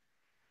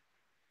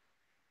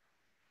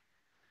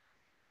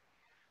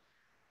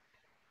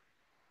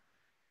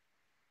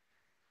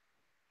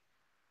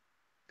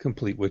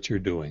 Complete what you're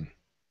doing.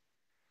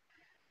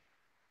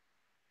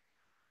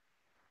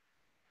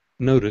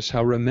 Notice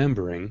how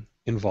remembering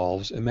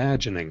involves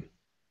imagining.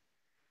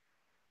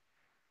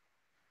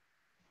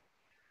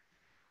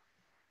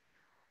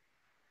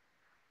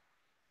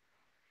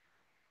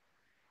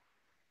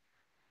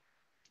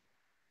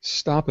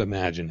 Stop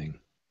imagining.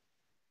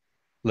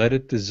 Let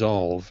it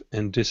dissolve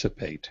and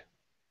dissipate.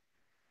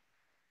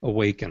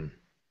 Awaken.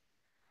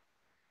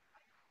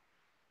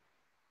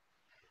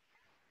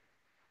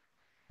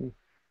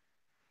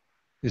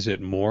 Is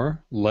it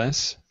more,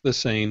 less, the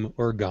same,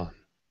 or gone?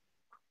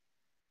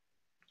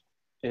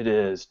 It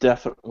is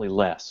definitely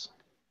less.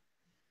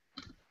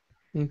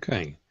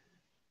 Okay.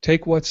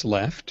 Take what's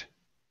left.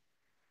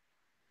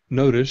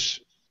 Notice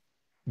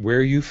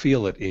where you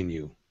feel it in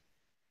you.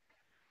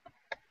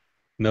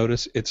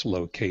 Notice its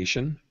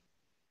location,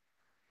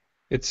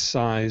 its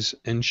size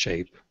and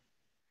shape,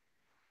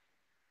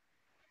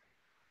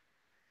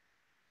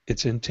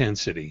 its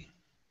intensity.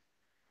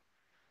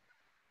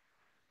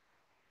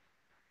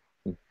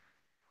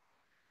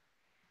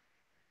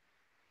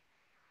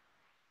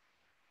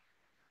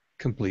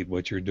 Complete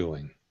what you're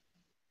doing.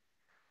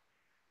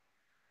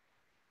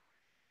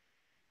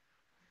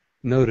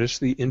 Notice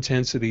the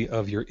intensity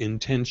of your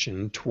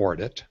intention toward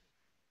it,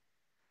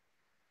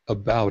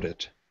 about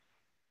it,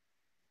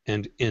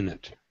 and in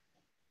it.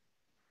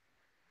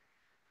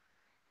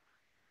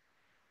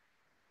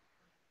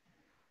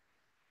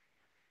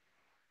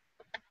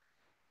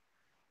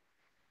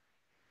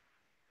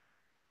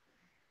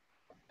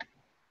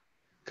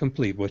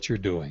 Complete what you're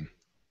doing.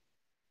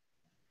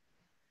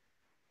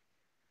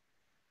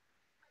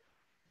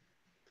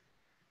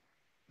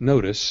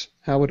 Notice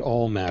how it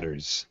all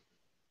matters.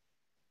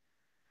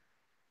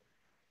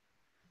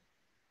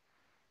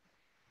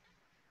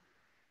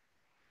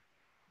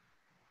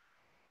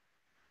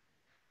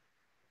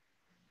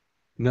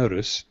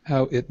 Notice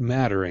how it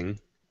mattering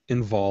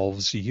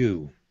involves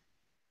you.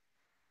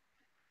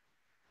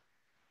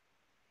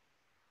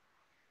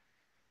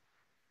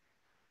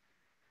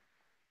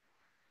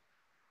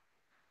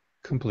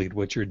 Complete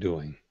what you're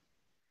doing.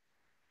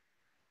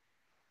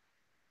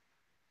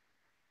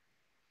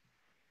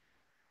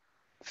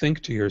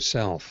 Think to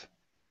yourself,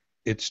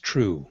 it's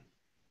true,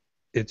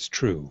 it's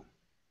true,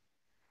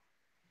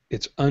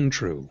 it's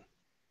untrue,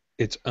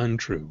 it's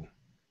untrue,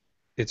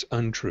 it's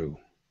untrue.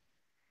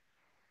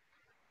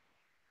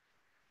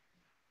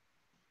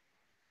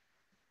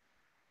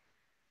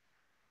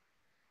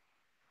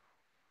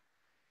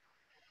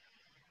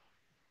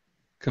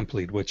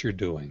 Complete what you're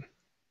doing.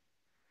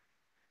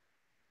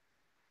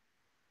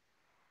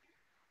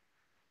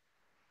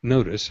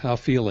 Notice how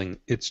feeling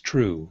it's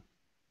true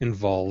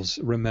involves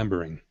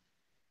remembering.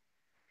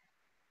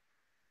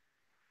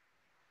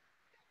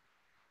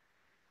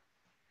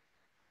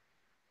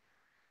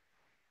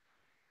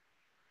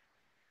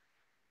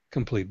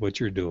 Complete what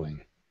you're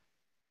doing.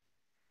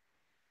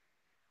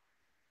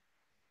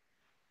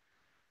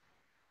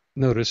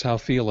 Notice how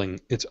feeling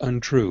it's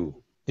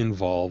untrue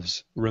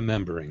involves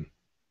remembering.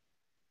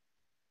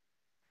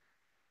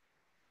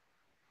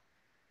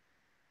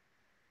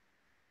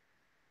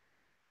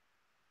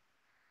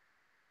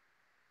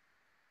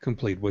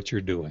 Complete what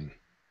you're doing.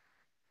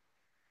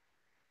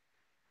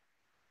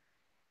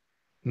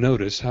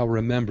 Notice how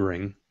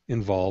remembering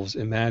involves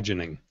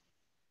imagining.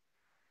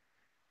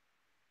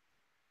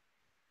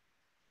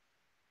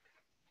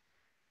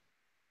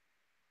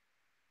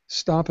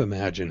 Stop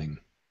imagining.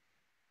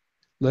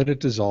 Let it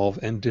dissolve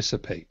and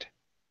dissipate.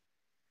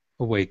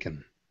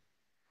 Awaken.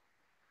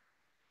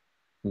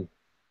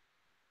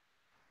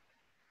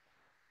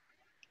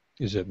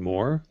 Is it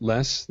more,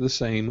 less, the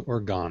same, or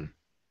gone?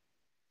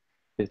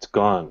 It's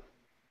gone.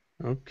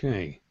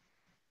 Okay.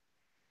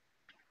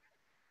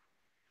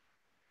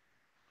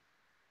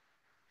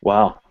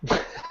 Wow.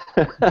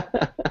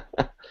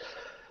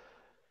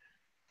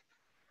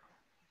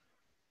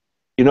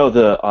 You know,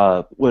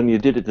 the when you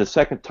did it the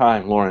second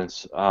time,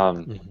 Lawrence,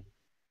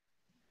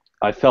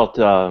 I felt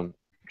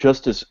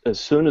just as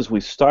soon as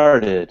we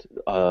started,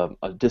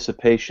 a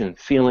dissipation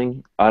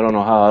feeling. I don't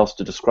know how else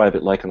to describe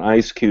it, like an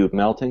ice cube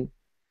melting,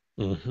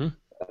 Mm-hmm.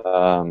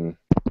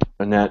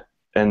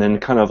 and then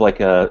kind of like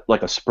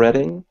a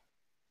spreading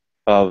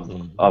of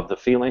Mm-hmm. of the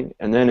feeling,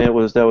 and then that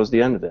was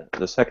the end of it.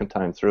 The second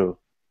time through.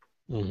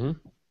 Mm-hmm.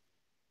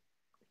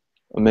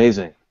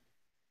 Amazing.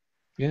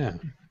 Yeah.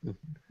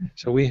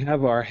 So we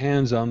have our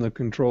hands on the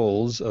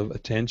controls of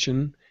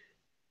attention.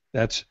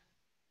 That's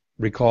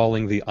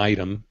recalling the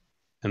item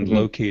and Mm-hmm.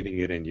 locating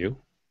it in you.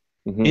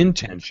 Mm-hmm.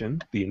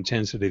 Intention, the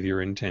intensity of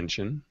your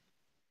intention.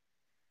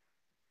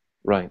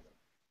 Right.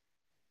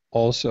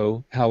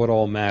 Also, how it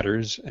all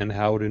matters and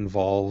how it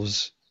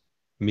involves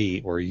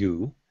me or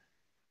you.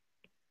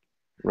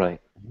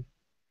 Right.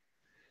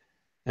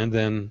 And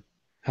then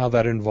how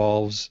that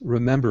involves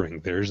remembering.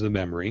 There's the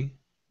memory.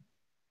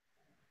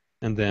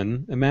 And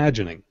then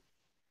imagining.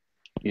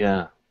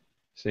 Yeah.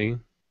 See?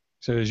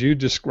 So as you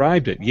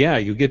described it, yeah,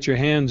 you get your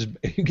hands,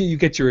 you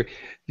get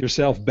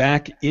yourself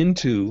back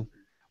into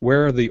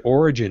where the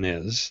origin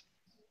is.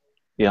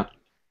 Yeah.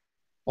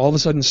 All of a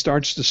sudden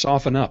starts to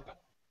soften up.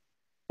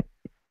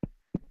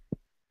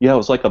 Yeah, it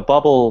was like a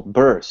bubble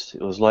burst.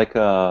 It was like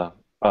as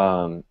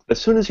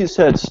soon as you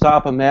said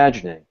stop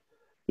imagining,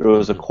 there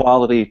was a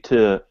quality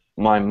to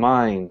my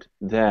mind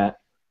that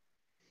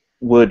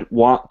would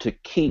want to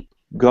keep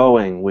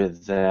going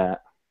with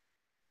that,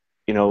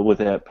 with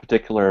that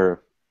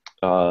particular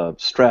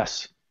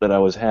stress that I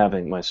was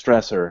having, my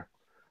stressor.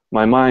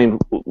 My mind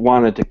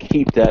wanted to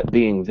keep that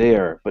being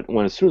there, but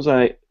as soon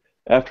as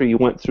after you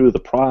went through the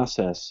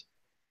process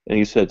and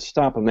you said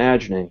stop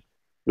imagining,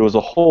 there was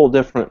a whole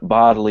different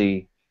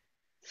bodily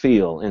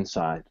feel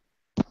inside.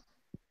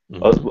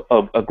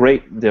 A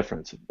great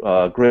difference,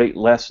 a great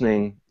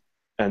lessening,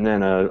 and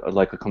then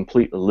like a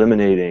complete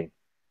eliminating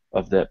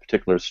of that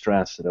particular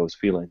stress that I was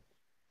feeling.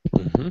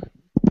 Mm-hmm.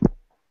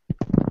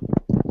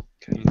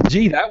 Okay.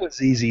 Gee, that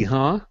was easy,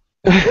 huh?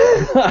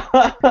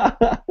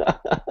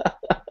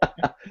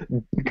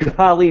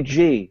 Golly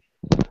gee.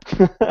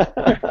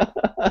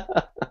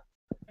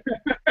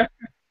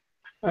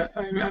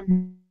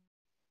 I'm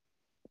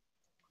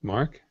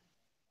Mark?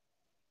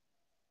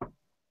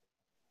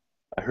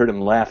 I heard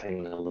him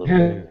laughing a little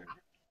bit.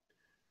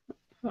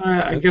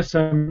 I guess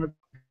I'm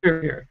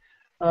here.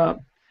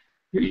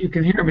 You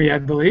can hear me, I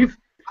believe.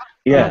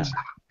 Yes.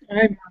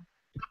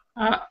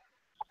 I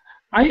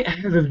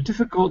had a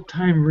difficult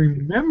time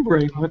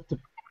remembering what the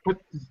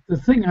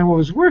thing I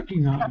was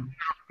working on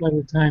by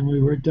the time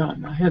we were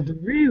done. I had to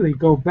really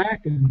go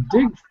back and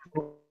dig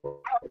for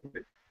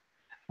it.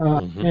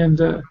 And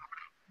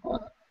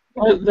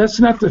that's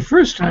not the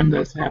first time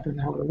that's happened,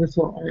 however.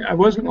 So I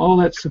wasn't all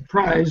that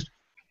surprised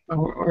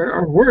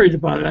or worried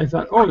about it. I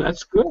thought, oh,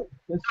 that's good.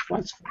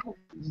 That's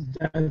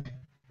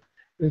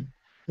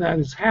that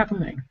is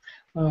happening,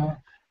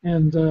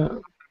 and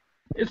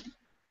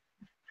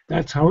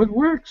that's how it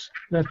works.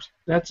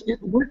 That's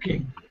it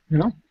working.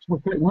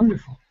 It's quite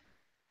wonderful.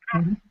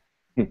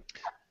 Mm-hmm.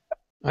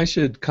 I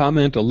should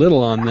comment a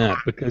little on that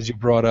because you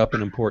brought up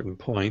an important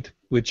point,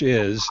 which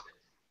is,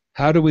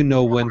 how do we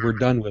know when we're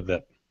done with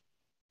it?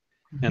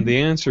 And the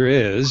answer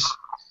is,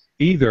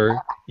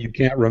 either you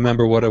can't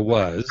remember what it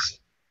was,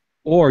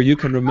 or you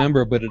can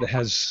remember, but it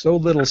has so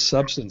little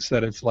substance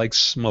that it's like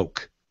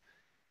smoke.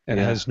 And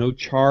it has no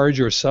charge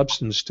or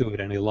substance to it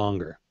any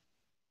longer.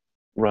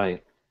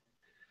 Right.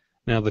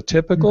 Now, the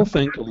typical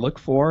thing to look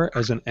for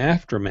as an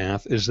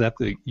aftermath is that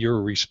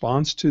your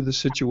response to the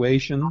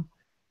situation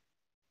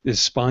is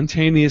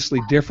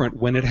spontaneously different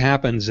when it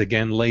happens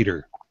again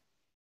later.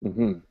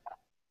 Mm-hmm.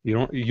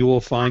 You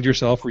will find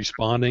yourself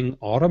responding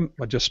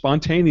just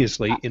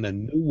spontaneously in a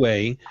new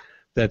way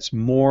that's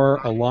more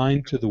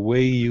aligned to the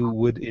way you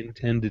would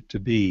intend it to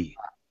be.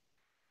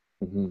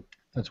 Mm-hmm.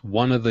 That's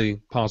one of the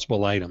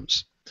possible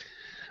items.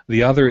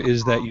 The other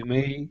is that you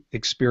may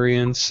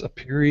experience a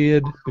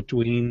period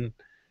between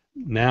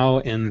now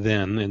and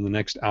then, in the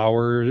next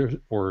hour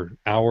or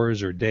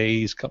hours or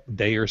days,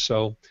 day or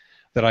so,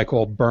 that I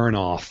call burn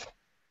off.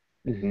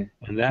 Mm-hmm.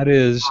 And that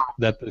is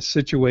that the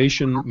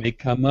situation may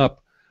come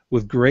up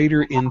with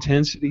greater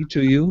intensity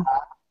to you,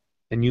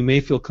 and you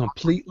may feel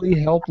completely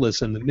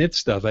helpless in the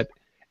midst of it,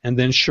 and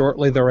then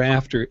shortly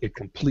thereafter it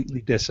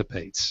completely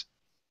dissipates.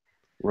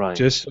 Right.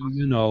 Just so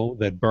you know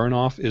that burn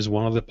off is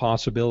one of the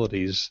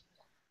possibilities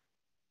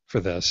for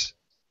this.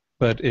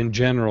 But in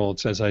general,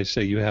 it's, as I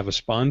say, you have a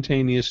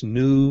spontaneous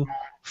new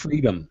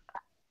freedom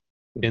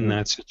in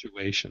that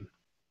situation.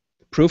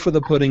 The proof of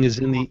the pudding is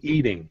in the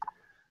eating.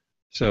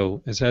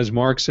 So, as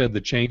Mark said, the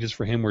changes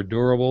for him were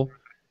durable.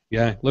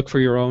 Yeah, look for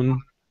your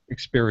own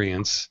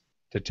experience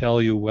to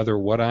tell you whether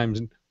what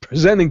I'm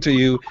presenting to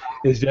you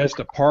is just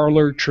a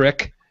parlor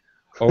trick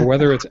or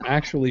whether it's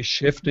actually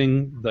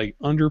shifting the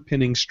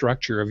underpinning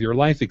structure of your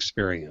life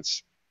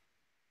experience.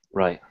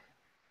 Right.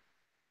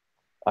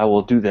 I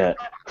will do that.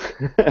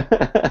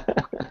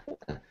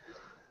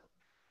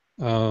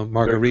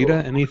 Margarita,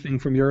 anything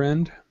from your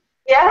end?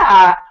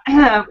 Yeah,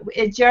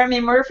 Jeremy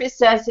Murphy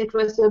says it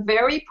was a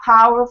very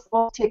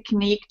powerful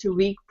technique to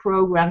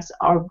reprogram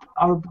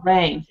our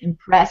brain.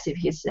 Impressive,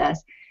 he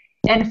says.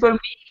 And for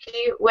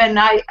me, when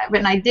I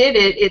did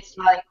it, it's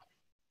like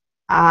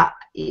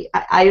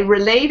I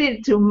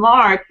related to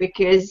Mark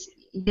because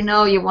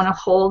you want to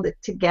hold it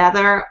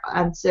together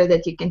and so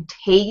that you can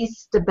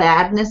taste the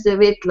badness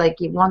of it, like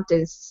you want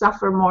to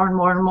suffer more and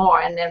more and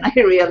more. And then I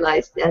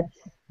realized that,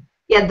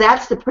 yeah,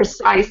 that's the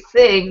precise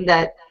thing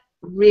that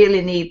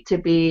really need to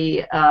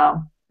be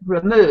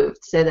removed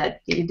so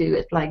that you do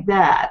it like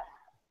that.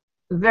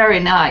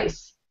 Very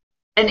nice.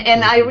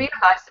 And I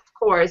realized, of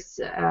course,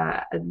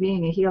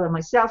 being a healer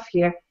myself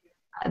here,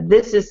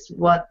 this is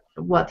what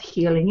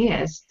healing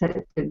is,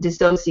 to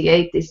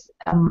dissociate this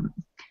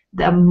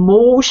the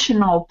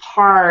emotional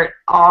part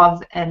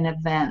of an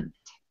event.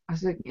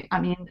 I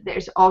mean,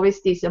 there's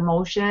always these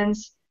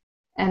emotions,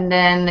 and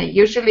then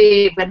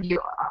usually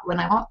when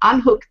I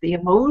unhook the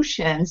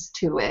emotions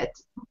to it,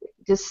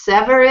 just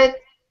sever it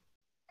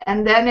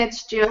And then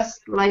it's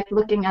just like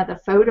looking at a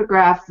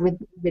photograph with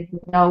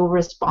no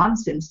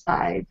response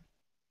inside,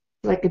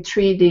 like a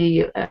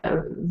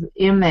 3D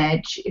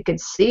image. You can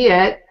see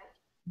it,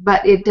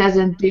 but it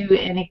doesn't do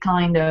any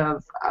kind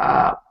of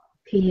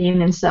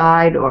pain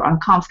inside or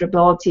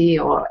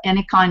uncomfortability or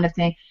any kind of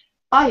thing.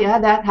 Oh yeah,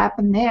 that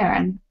happened there,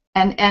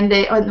 and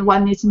the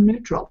one is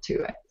neutral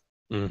to it.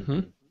 Mm-hmm.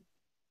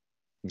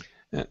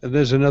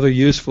 There's another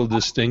useful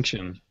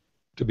distinction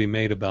to be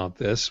made about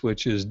this,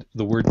 which is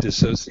the word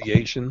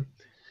dissociation.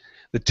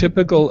 The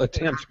typical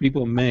attempts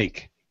people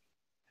make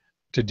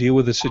to deal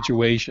with a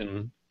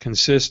situation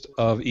consist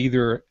of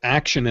either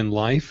action in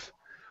life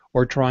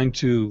or trying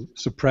to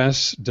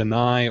suppress,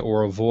 deny,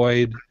 or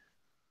avoid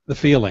the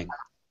feeling,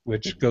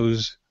 which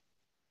goes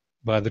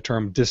by the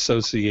term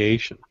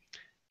dissociation.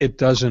 It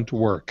doesn't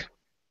work.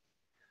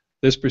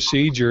 This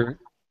procedure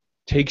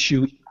takes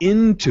you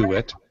into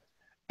it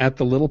at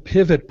the little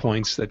pivot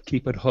points that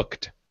keep it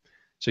hooked.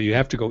 So you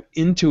have to go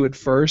into it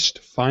first,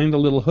 find the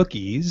little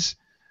hookies,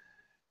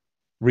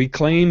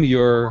 reclaim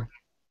your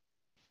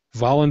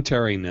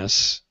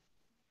voluntariness,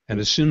 and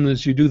as soon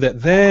as you do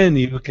that, then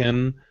you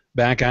can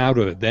back out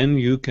of it. Then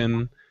you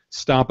can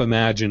stop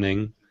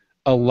imagining,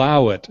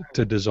 allow it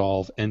to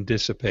dissolve and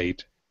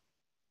dissipate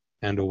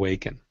and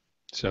awaken.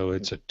 So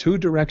it's a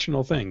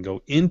two-directional thing.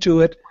 Go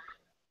into it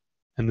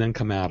and then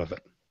come out of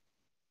it.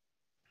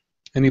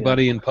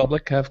 Anybody in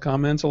public have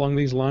comments along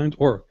these lines?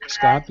 Or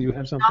Scott, do you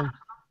have something?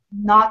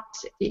 Not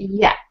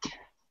yet.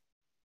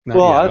 Not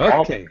Well, yet.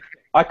 Okay.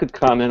 I could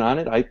comment on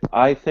it.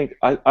 I think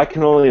I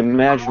can only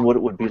imagine what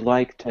it would be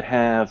like to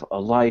have a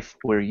life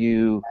where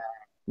you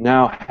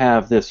now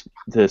have this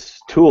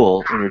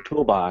tool in your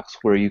toolbox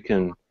where you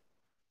can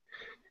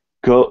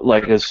go,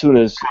 like as soon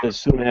as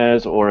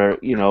or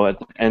you know, at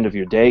the end of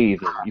your day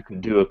even, you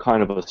can do a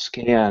kind of a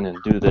scan and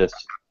do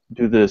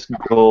this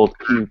gold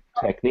key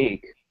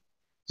technique.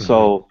 Mm-hmm.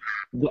 So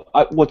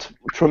what's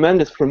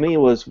tremendous for me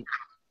was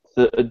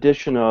the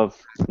addition of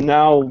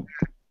now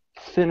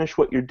finish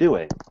what you're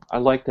doing. I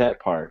like that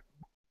part.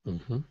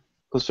 Mm-hmm.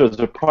 Because there's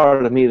a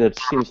part of me that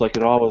seems like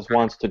it always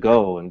wants to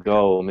go and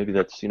go. Maybe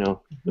that's, you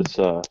know, it's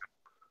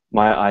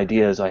my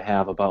ideas I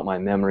have about my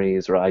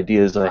memories or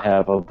ideas I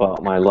have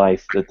about my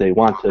life that they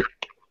want to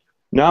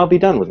now be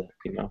done with it,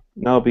 you know.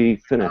 Now be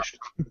finished.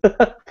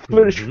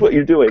 Finish Mm-hmm. what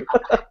you're doing.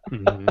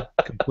 Mm-hmm.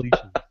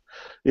 Completion.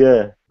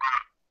 Yeah.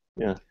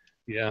 Yeah.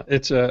 Yeah,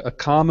 it's a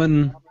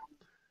common,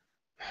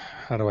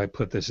 how do I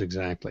put this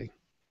exactly?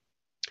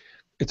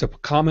 It's a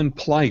common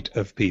plight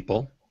of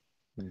people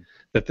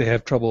that they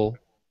have trouble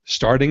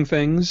starting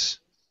things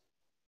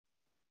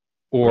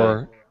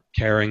or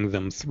carrying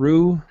them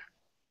through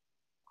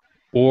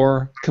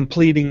or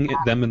completing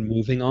them and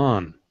moving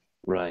on.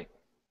 Right.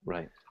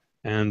 Right.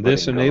 And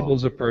this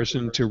enables a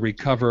person to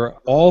recover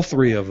all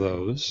three of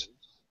those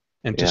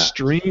and to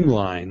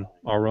streamline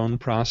our own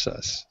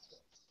process.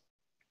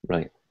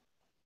 Right.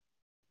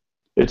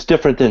 It's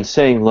different than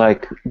saying,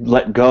 like,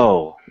 let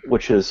go,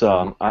 which is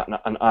an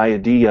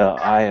idea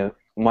I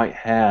might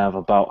have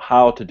about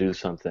how to do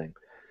something.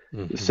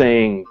 Mm-hmm.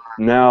 Saying,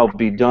 now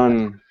be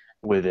done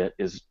with it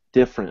is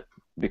different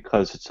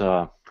because it's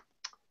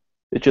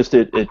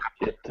it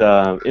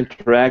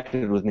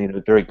interacted with me in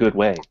a very good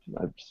way.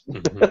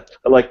 Mm-hmm.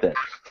 I like that.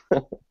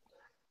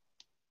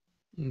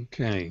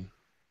 Okay.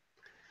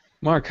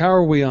 Mark, how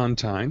are we on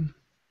time?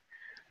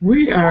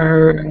 We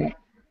are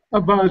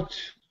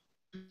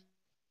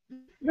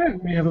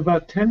we have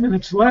about 10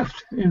 minutes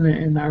left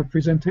in our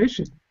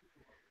presentation.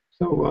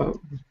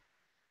 So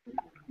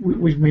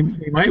we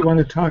might want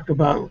to talk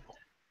about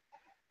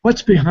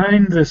what's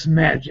behind this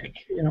magic.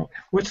 You know,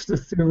 what's the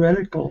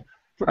theoretical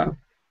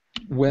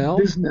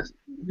business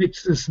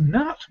makes this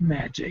not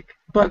magic,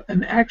 but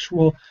an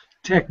actual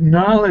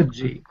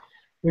technology,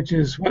 which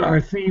is what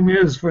our theme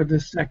is for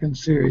this second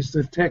series,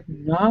 the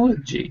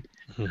technology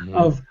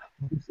of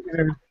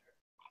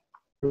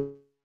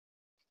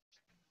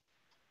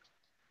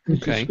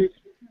Okay.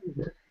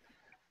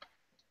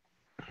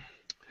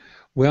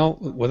 Well,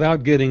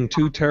 without getting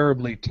too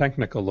terribly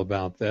technical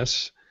about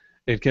this,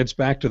 it gets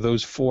back to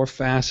those four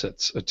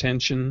facets: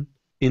 attention,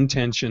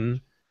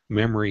 intention,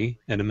 memory,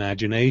 and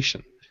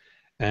imagination.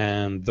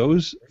 And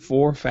those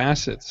four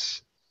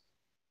facets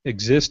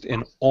exist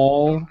in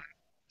all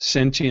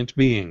sentient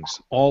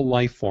beings, all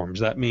life forms.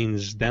 That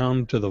means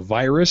down to the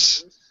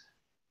virus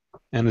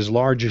and as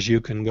large as you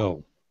can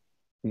go.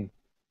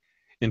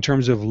 In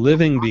terms of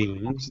living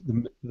beings,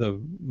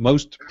 the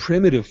most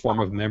primitive form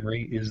of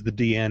memory is the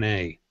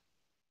DNA.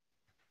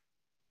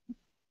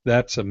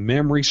 That's a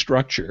memory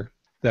structure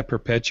that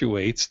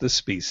perpetuates the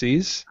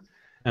species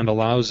and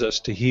allows us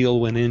to heal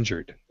when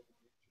injured.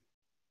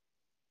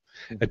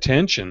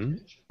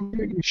 Attention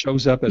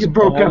shows up as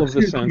all of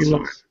the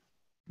senses.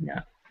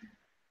 Yeah.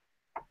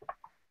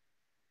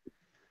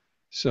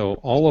 So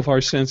all of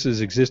our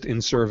senses exist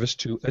in service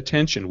to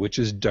attention, which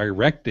is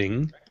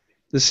directing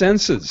the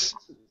senses.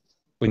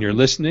 When you're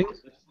listening,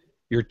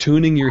 you're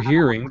tuning your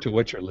hearing to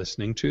what you're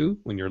listening to.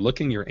 When you're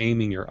looking, you're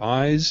aiming your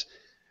eyes.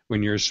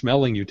 When you're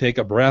smelling, you take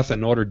a breath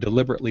in order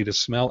deliberately to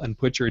smell and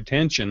put your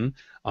attention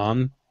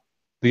on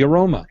the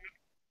aroma.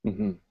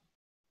 Mm-hmm.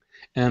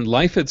 And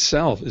life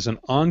itself is an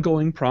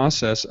ongoing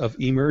process of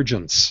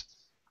emergence,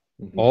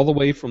 Mm-hmm. all the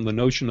way from the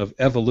notion of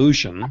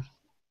evolution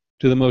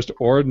to the most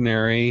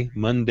ordinary,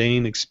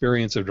 mundane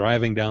experience of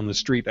driving down the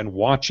street and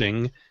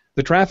watching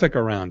the traffic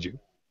around you.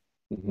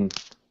 Mm-hmm.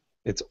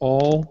 It's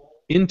all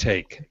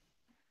intake.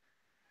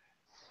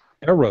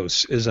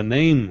 Eros is a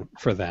name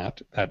for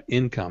that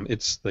income.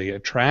 It's the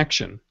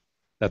attraction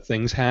that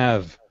things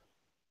have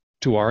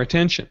to our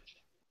attention.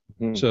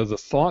 Mm-hmm. So the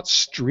thought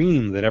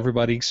stream that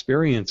everybody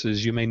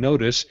experiences, you may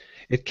notice,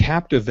 it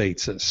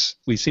captivates us.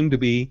 We seem to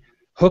be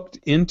hooked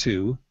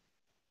into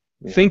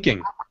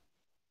thinking.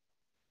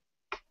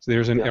 So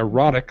there's an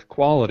erotic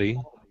quality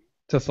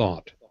to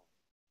thought,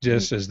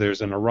 just as there's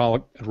an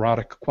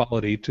erotic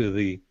quality to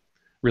the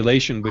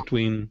relation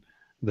between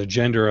the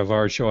gender of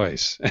our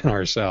choice and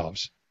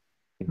ourselves.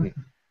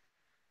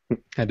 Mm-hmm.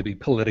 Had to be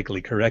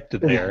politically corrected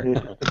there.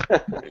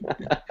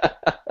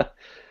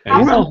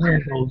 Well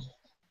handled.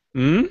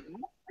 Hmm?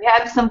 We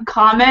have some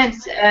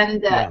comments,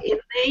 and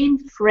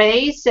Elaine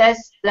Frey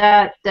says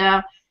that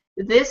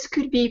this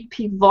could be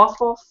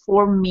pivotal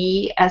for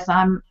me as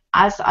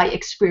I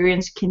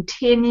experience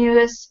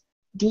continuous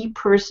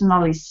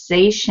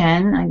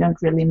depersonalization. I don't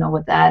really know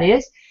what that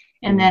is.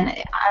 And then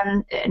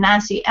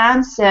Nancy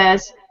Ann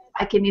says,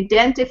 I can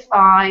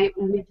identify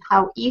with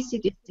how easy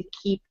it is to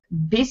keep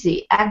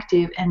busy,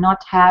 active, and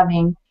not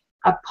having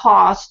a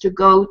pause to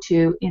go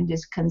to in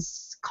this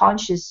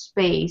conscious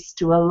space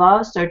to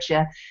allow such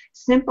a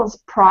simple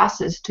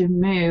process to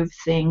move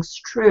things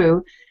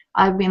through.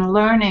 I've been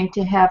learning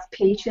to have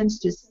patience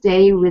to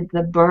stay with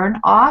the burn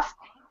off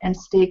and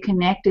stay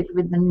connected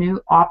with the new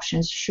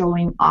options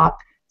showing up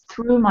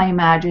through my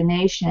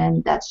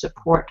imagination that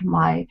support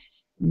my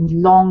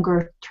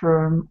longer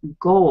term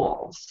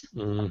goals.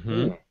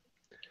 Mm-hmm.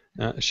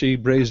 She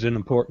raised an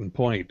important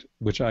point,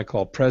 which I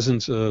call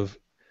presence of,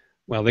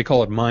 well, they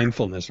call it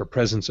mindfulness or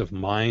presence of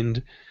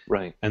mind.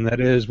 Right. And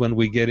that is when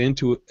we get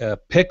into a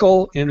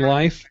pickle in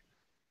life,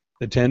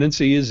 the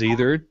tendency is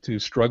either to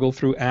struggle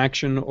through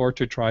action or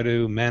to try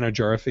to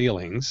manage our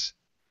feelings.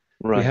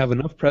 Right. We have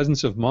enough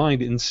presence of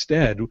mind.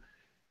 Instead,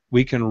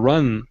 we can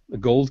run the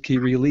gold key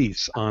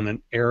release on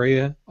an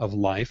area of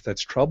life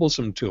that's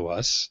troublesome to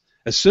us.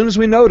 As soon as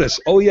we notice,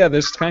 oh yeah,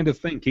 this kind of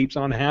thing keeps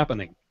on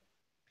happening.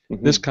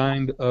 Mm-hmm. This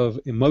kind of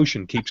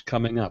emotion keeps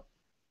coming up.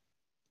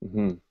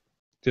 Mm-hmm.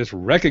 Just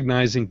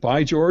recognizing,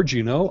 by George,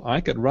 you know,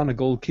 I could run a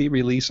gold key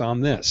release on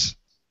this.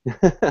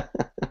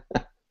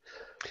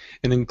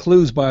 It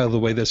includes, by the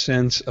way, the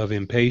sense of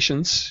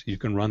impatience. You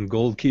can run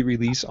gold key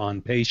release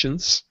on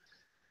patience.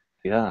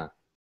 Yeah.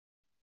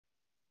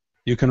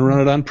 You can run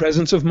it on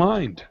presence of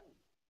mind.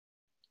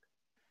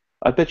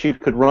 I bet you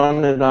could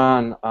run it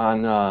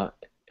on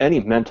any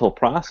mental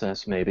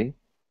process, maybe.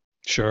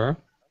 Sure.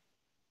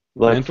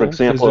 Like, Mental, for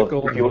example,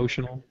 physical,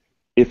 emotional.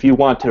 If you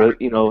want to,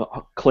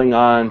 cling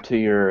on to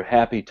your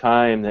happy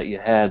time that you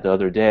had the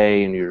other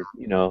day, and you're,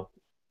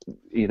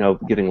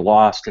 getting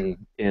lost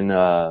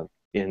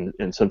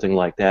in something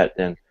like that,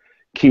 then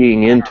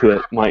keying into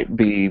it might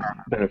be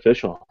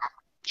beneficial.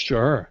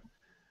 Sure.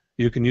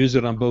 You can use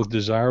it on both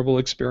desirable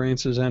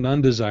experiences and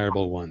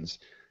undesirable ones.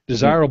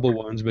 Desirable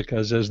ones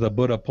because, as the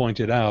Buddha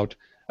pointed out,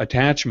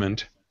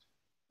 attachment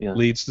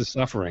leads to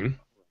suffering.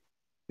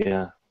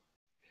 Yeah.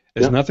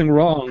 There's nothing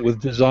wrong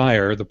with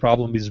desire. The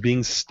problem is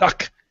being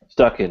stuck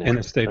in it. In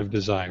a state of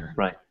desire.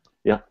 Right.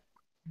 Yeah.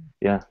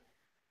 Yeah.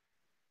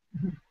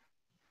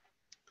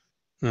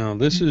 Now,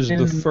 this is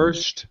the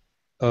first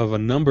of a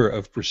number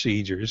of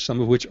procedures,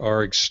 some of which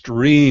are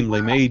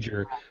extremely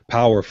major,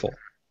 powerful,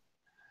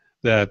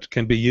 that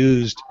can be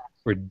used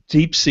for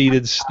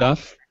deep-seated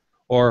stuff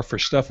or for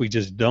stuff we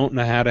just don't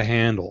know how to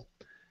handle.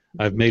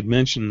 I've made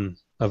mention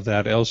of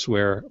that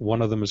elsewhere.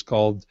 One of them is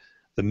called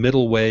the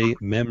Middle Way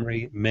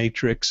Memory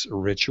Matrix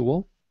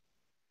Ritual.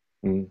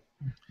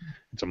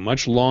 It's a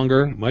much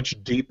longer,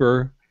 much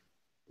deeper,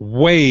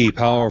 way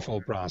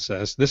powerful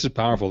process. This is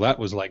powerful. That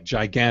was like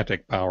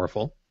gigantic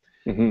powerful.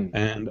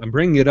 And I'm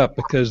bringing it up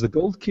because the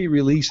gold key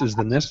release is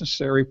the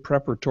necessary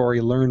preparatory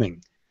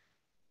learning.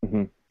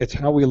 It's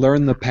how we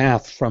learn the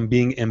path from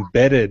being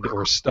embedded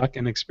or stuck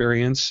in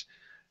experience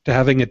to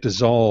having it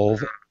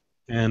dissolve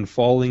and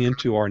falling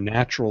into our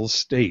natural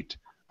state,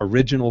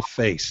 original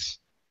face,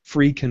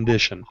 free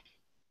condition,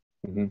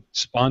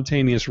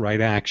 spontaneous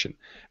right action.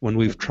 When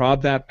we've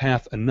trod that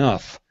path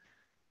enough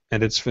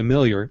and it's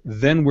familiar,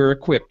 then we're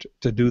equipped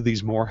to do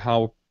these more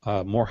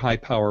high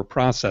power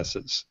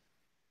processes.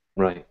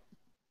 Right.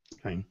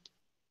 Okay.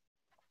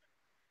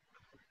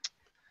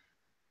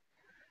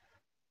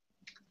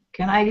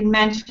 Can I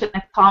mention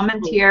a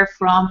comment here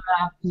from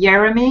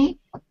Jeremy?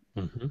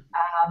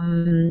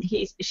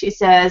 She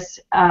says,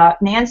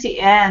 Nancy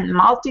Ann,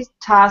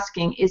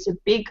 multitasking is a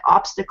big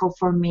obstacle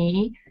for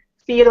me.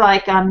 Feel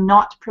like I'm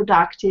not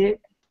productive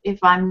if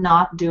I'm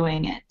not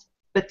doing it.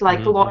 But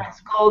like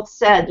Lawrence Gold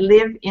said,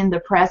 live in the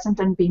present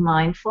and be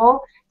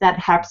mindful. That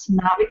helps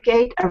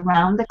navigate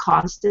around the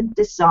constant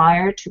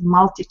desire to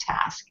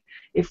multitask.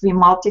 if we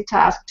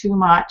multitask too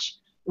much,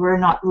 we're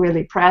not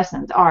really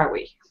present, are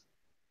we?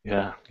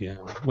 Yeah. Yeah.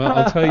 Well,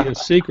 I'll tell you a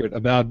secret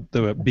about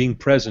the being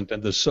present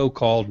and the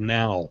so-called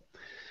now.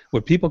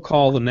 What people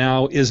call the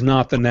now is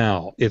not the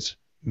now. It's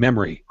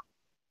memory.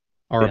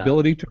 Our Yeah.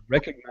 ability to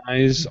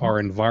recognize our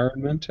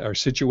environment, our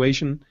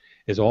situation,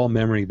 is all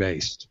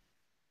memory-based.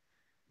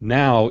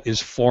 Now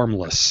is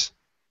formless.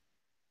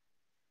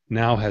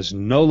 Now has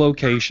no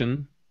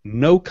location,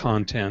 no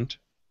content,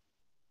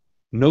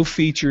 no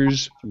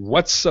features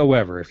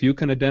whatsoever. If you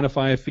can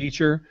identify a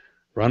feature,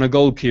 run a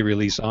gold key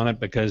release on it,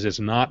 because it's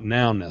not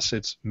nowness,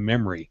 it's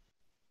memory.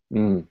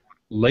 Mm.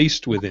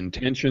 Laced with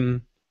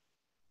intention,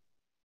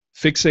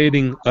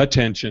 fixating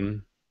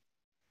attention,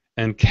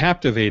 and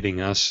captivating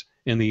us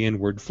in the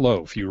inward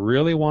flow. If you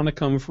really want to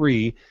come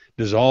free,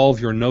 dissolve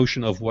your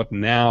notion of what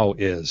now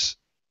is,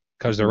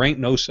 because there ain't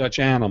no such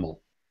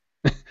animal.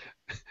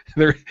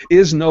 There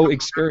is no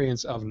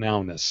experience of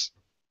nowness.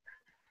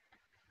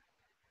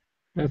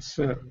 That's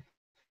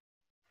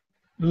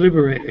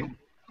liberating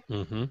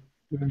Mm-hmm.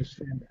 to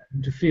understand that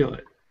and to feel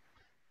it.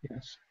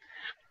 Yes.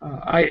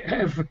 I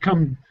have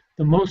come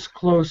the most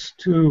close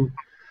to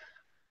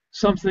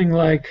something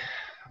like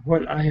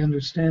what I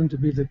understand to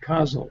be the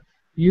causal,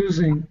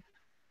 using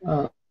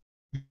I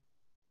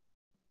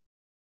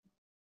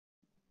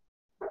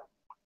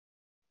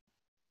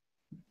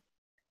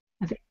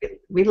think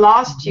we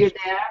lost you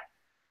there.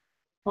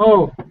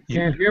 oh,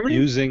 can't hear me?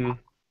 Using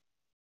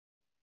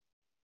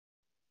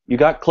You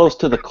got close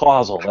to the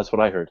causal. That's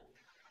what I heard.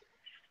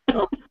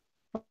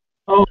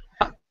 Oh,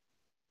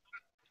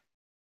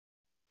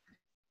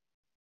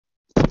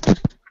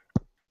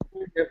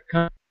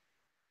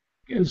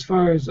 as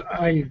far as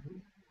I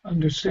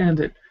understand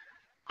it,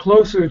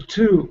 closer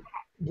to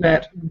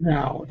that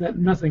now, that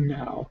nothing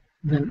now,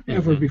 than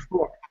ever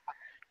before.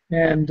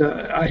 And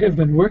I have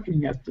been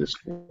working at this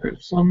for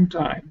some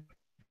time,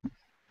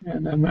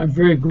 and I'm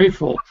very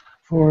grateful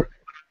for.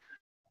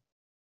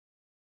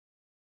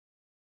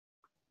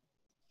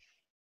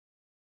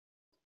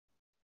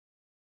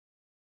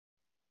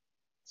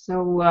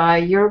 So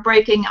you're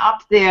breaking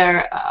up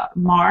there,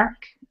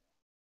 Mark.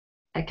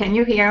 Can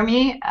you hear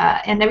me?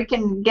 And then we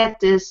can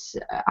get this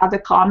other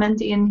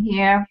comment in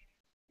here,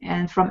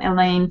 and from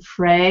Elaine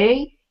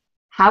Frey.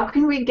 How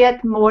can we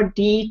get more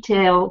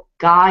detailed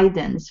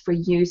guidance for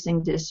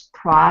using this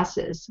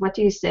process? What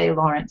do you say,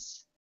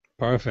 Lawrence?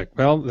 Perfect.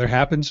 Well, there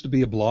happens to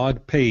be a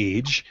blog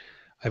page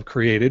I've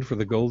created for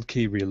the Gold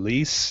Key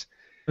release,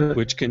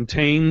 which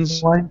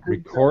contains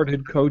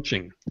recorded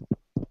coaching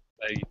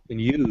that you can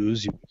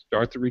use. You can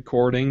start the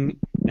recording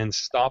and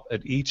stop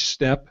at each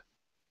step,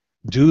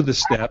 do the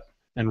step,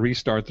 and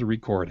restart the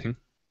recording.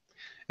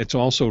 It's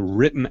also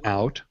written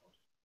out,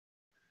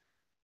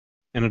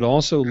 and it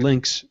also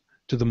links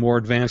to the more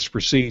advanced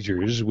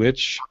procedures,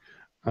 which,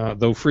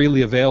 though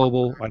freely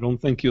available, I don't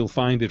think you'll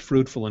find it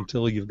fruitful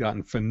until you've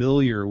gotten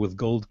familiar with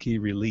Gold Key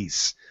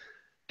release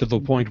to the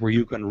point where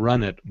you can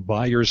run it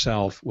by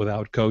yourself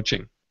without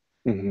coaching.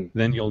 Mm-hmm.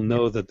 Then you'll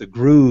know that the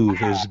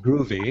groove is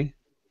groovy,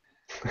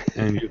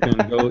 and you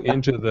can go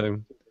into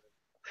the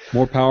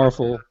more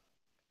powerful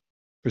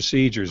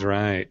procedures,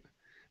 right?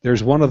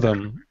 There's one of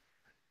them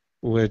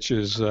which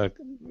is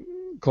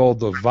called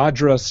the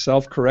Vajra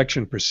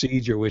self-correction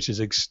procedure, which is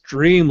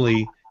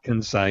extremely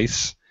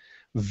concise,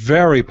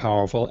 very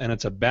powerful, and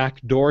it's a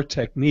backdoor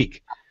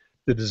technique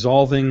to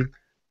dissolving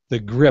the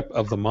grip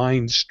of the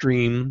mind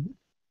stream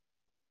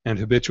and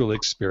habitual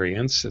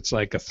experience. It's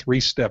like a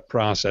 3-step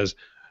process,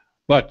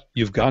 but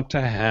you've got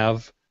to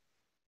have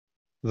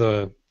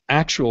the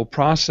actual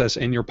process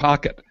in your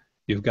pocket.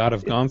 You've got to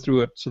have gone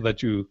through it so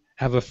that you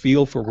have a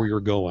feel for where you're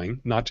going,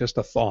 not just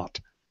a thought.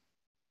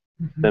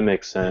 That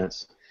makes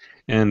sense.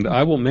 And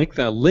I will make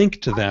that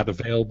link to that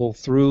available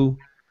through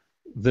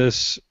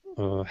this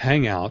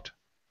Hangout.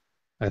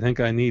 I think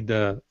I need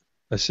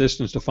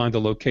assistance to find a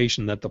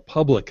location that the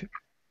public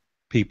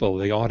people,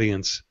 the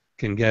audience,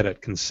 can get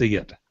it, can see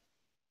it.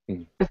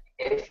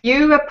 If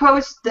you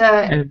post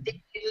the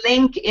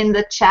link in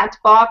the chat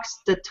box,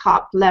 the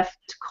top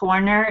left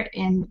corner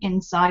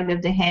inside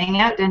of the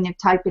Hangout, and you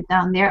type it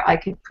down there, I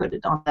can put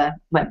it on the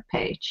web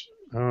page.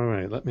 All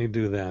right, let me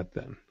do that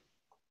then.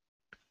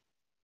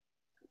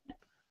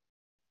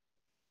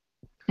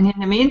 And in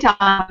the meantime,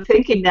 I'm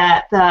thinking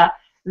that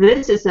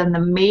this is an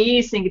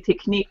amazing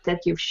technique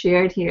that you've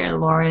shared here,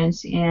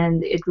 Lawrence,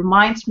 and it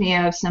reminds me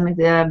of some of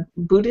the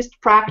Buddhist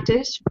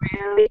practice,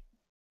 really.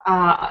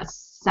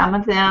 Some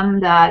of them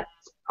that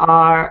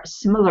are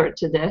similar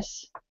to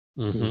this.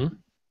 Mm-hmm.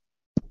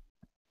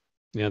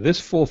 Yeah, this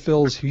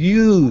fulfills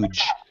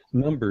huge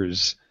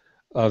numbers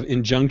of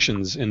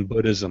injunctions in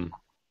Buddhism.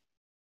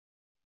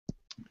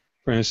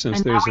 For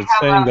instance, And there's a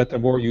saying that the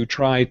more you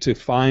try to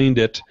find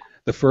it,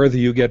 the further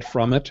you get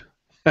from it.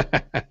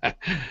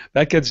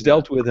 That gets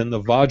dealt with in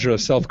the Vajra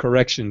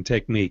self-correction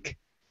technique.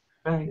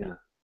 Right. Yeah.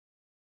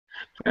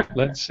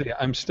 Let's see.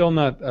 I'm still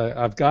not.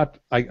 I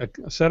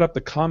set up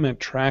the comment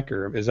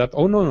tracker. Is that?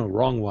 Oh no,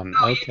 wrong one.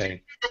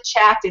 Okay. The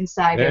chat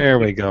inside. There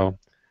we go.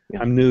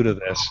 I'm new to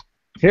this.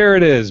 Here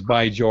it is,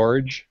 by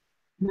George.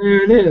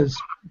 There it is.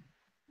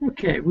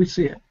 Okay, we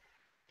see it.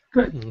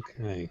 Good.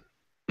 Okay.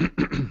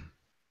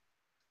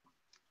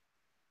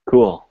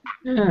 Cool.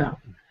 Yeah.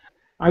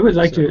 I would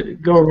like So, to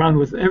go around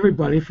with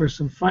everybody for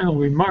some final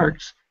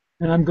remarks,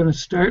 and I'm going to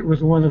start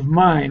with one of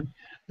mine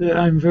that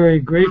I'm very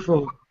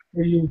grateful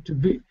for you to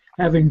be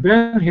having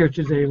been here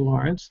today,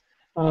 Lawrence,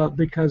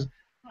 because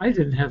I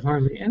didn't have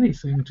hardly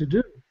anything to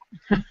do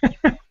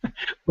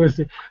with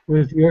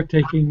with your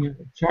taking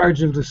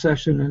charge of the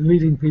session and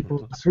leading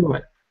people through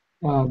it.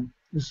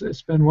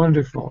 It's been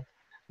wonderful.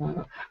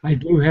 Uh, I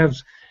do have,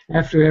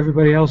 after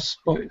everybody else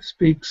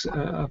speaks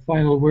a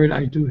final word,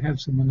 I do have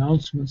some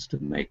announcements to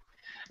make,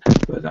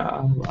 but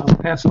I'll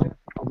pass it.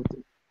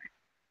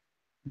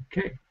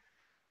 Okay.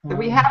 So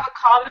we have a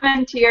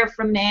comment here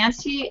from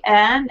Nancy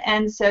Ann,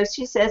 and so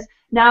she says,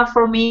 now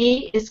for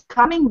me is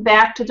coming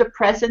back to the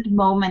present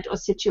moment or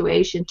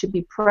situation, to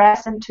be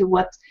present to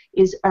what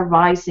is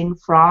arising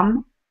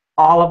from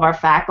all of our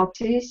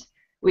faculties,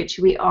 which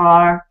we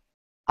are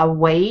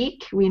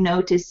awake. We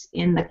notice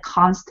in the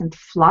constant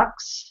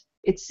flux.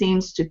 It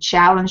seems to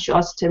challenge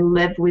us to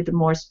live with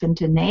more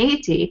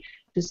spontaneity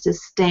to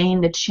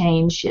sustain the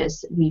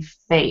changes we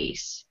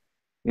face.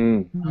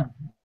 Mm.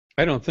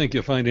 I don't think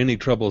you'll find any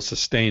trouble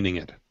sustaining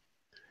it,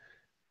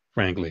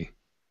 frankly.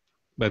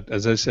 But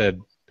as I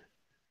said,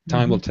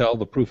 time will tell.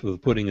 The proof of the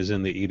pudding is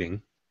in the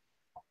eating.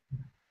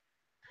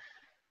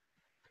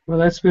 Well,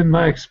 that's been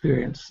my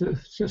experience.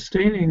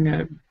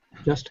 Sustaining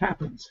just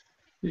happens.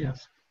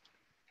 Yes,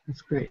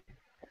 that's great.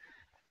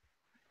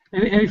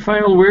 Any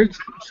final words,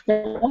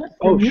 Scott?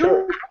 Oh,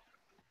 sure.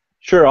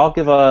 Sure, I'll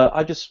give a.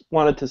 I just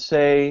wanted to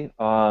say,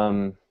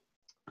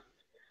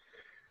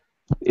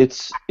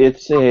 it's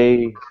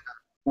a.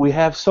 We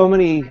have so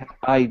many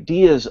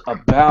ideas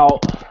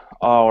about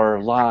our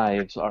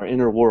lives, our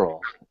inner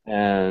world,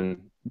 and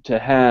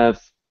to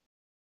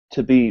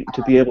be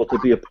able to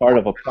be a part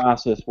of a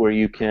process where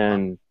you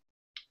can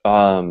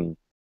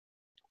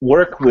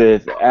work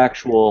with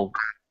actual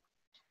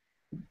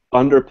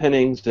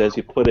underpinnings, as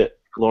you put it,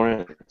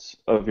 Lawrence,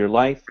 of your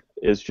life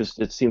is just,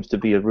 it seems to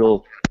be a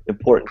real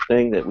important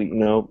thing that we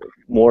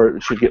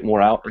should get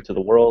more out into the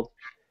world.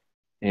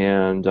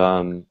 And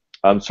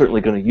I'm certainly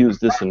going to use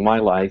this in my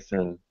life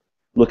and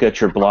look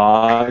at your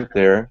blog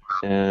there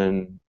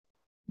and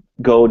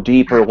go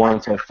deeper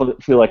once I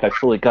feel like I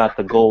fully got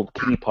the gold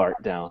key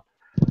part down.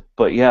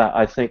 But yeah,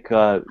 I think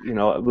it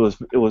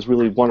was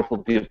really wonderful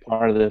to be a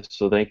part of this.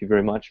 So thank you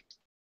very much.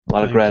 A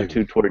lot of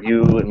gratitude toward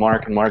you and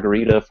Mark and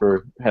Margarita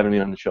for having me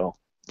on the show.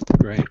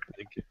 Great,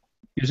 thank you.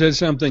 You said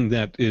something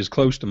that is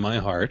close to my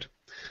heart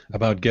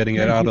about getting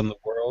it out in the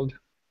world.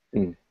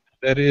 Mm.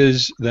 That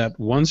is that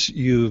once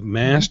you've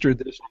mastered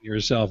this in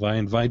yourself, I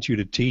invite you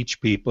to teach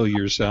people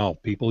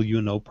yourself, people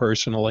you know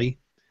personally.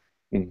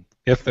 Mm.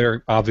 If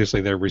they're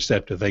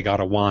receptive, they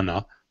gotta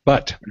wanna.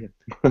 But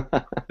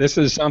this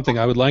is something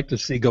I would like to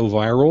see go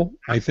viral.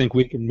 I think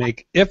we can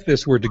make, if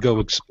this were to go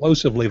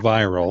explosively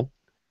viral,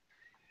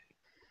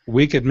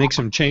 we could make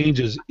some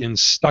changes in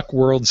stuck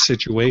world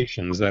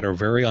situations that are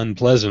very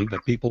unpleasant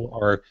that people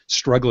are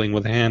struggling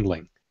with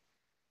handling.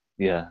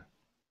 Yeah,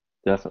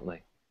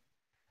 definitely.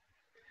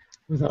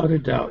 Without a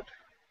doubt.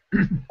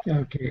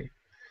 Okay.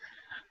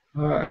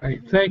 All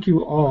right. Thank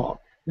you all.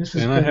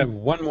 And I have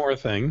one more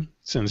thing,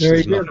 since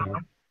very there's good.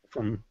 nothing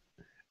from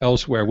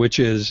elsewhere, which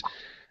is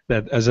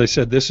that, as I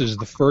said, this is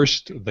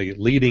the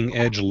leading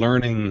edge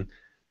learning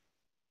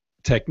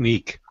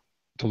technique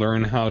to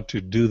learn how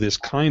to do this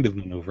kind of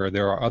maneuver.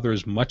 There are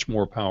others much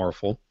more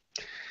powerful,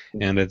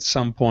 and at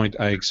some point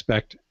I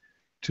expect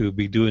to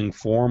be doing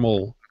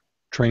formal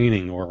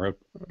training or a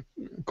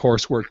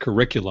coursework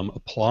curriculum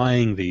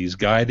applying these,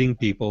 guiding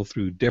people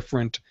through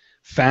different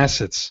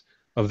facets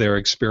of their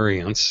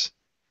experience.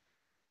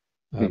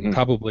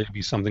 Probably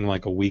be something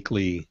like a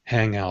weekly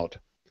hangout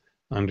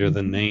under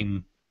the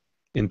name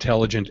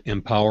Intelligent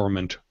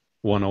Empowerment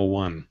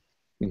 101.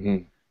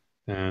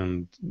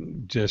 And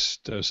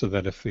just so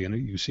that if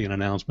you see an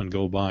announcement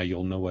go by,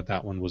 you'll know what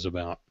that one was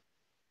about.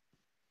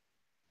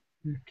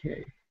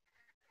 Okay.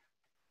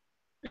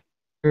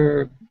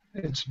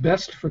 It's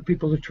best for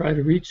people to try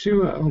to reach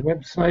you, a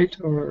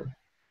website or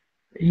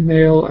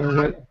email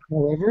or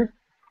however.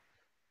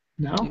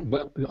 No?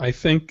 Well, I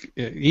think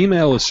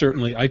email is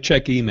certainly, I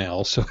check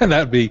email, so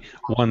that'd be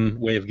one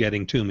way of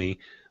getting to me.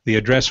 The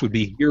address would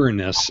be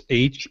Hereness,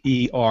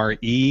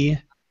 Hereness,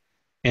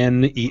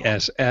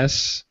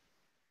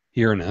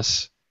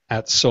 Hereness,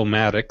 at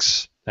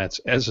Somatics, that's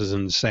S as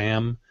in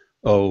Sam,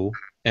 O,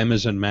 M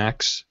as in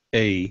Max,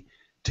 A,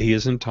 T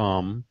as in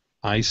Tom,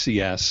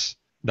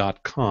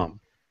 ICS.com.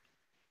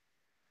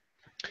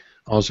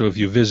 Also, if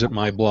you visit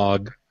my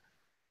blog,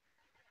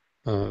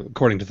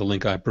 according to the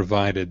link I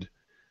provided,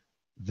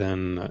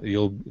 then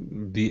you'll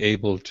be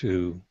able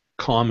to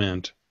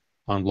comment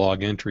on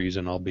blog entries,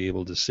 and I'll be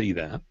able to see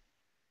that.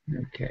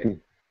 Okay.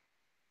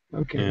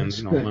 Okay. And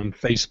on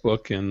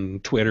Facebook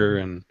and Twitter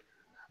and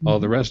all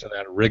the rest of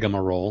that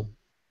rigmarole.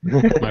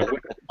 My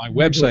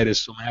website is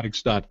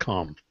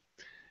somatics.com,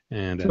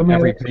 and at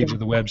every page of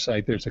the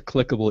website there's a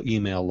clickable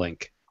email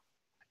link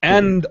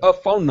and a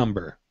phone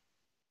number.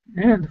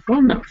 And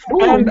phone number.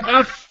 And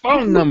a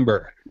phone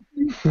number.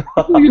 You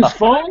use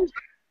phones?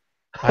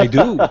 I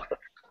do.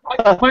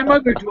 My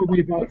mother told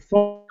me about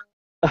phones.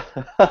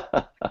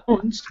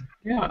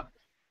 Yeah.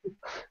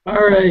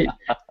 All right.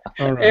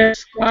 All right. And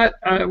Scott,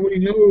 we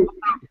know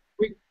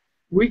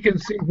we can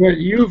see what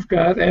you've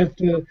got at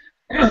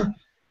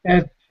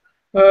at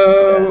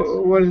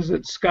what is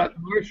it? Scott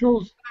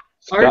Marshall's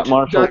Scott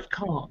Marshall.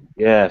 art.com.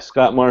 Yeah,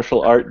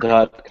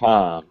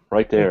 scottmarshallart.com.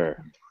 Right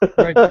there.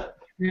 Right.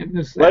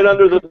 Right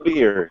under the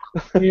beard.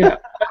 Yeah.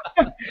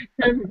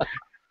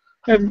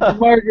 And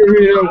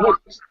Margarita,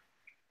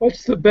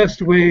 what's the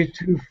best way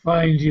to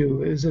find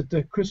you? Is it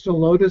the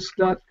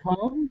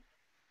crystallotus.com?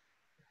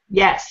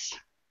 Yes.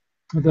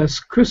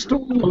 That's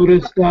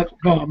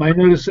crystallotus.com. I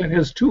notice it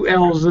has two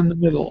L's in the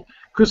middle.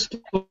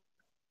 Crystallotus.com.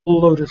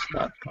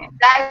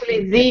 It's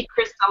actually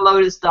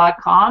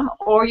thecrystallotus.com,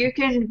 or you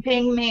can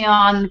ping me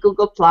on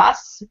Google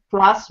plus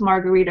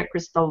Margarita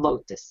Crystal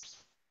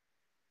Lotus.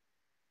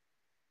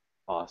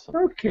 Awesome.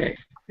 Okay.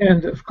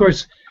 And of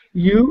course,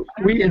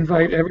 we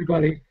invite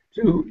everybody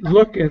to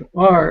look at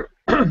our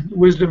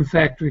Wisdom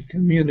Factory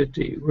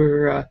community.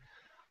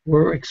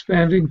 We're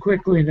expanding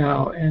quickly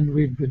now, and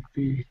we would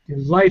be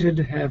delighted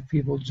to have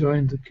people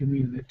join the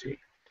community.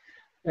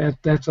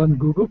 That's on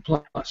Google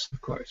Plus,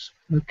 of course.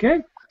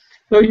 Okay?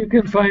 So you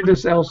can find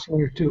us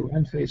elsewhere too,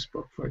 on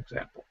Facebook, for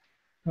example.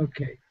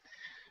 Okay.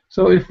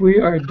 So if we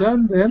are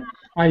done then,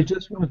 I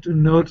just want to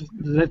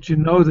let you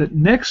know that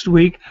next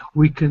week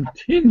we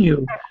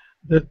continue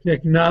the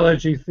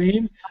technology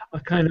theme, a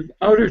kind of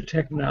outer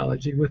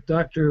technology with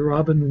Dr.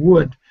 Robin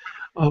Wood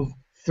of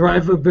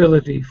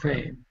Thrivability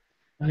fame.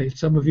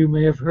 Some of you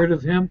may have heard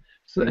of him,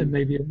 so it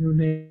may be a new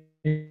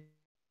name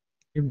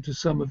to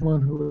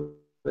someone who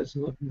is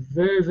looking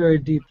very, very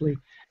deeply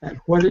at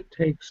what it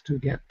takes to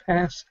get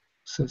past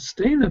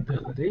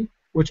sustainability,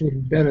 which would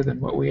be better than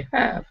what we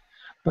have,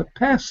 but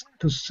past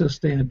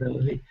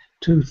sustainability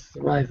to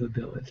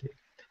thrivability.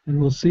 And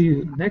we'll see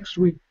you next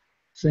week,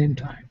 same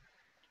time.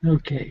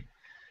 Okay.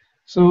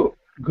 So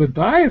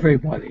goodbye,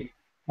 everybody.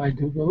 I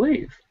do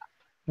believe.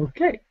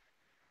 Okay.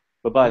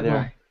 Bye-bye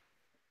there.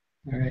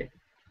 All right.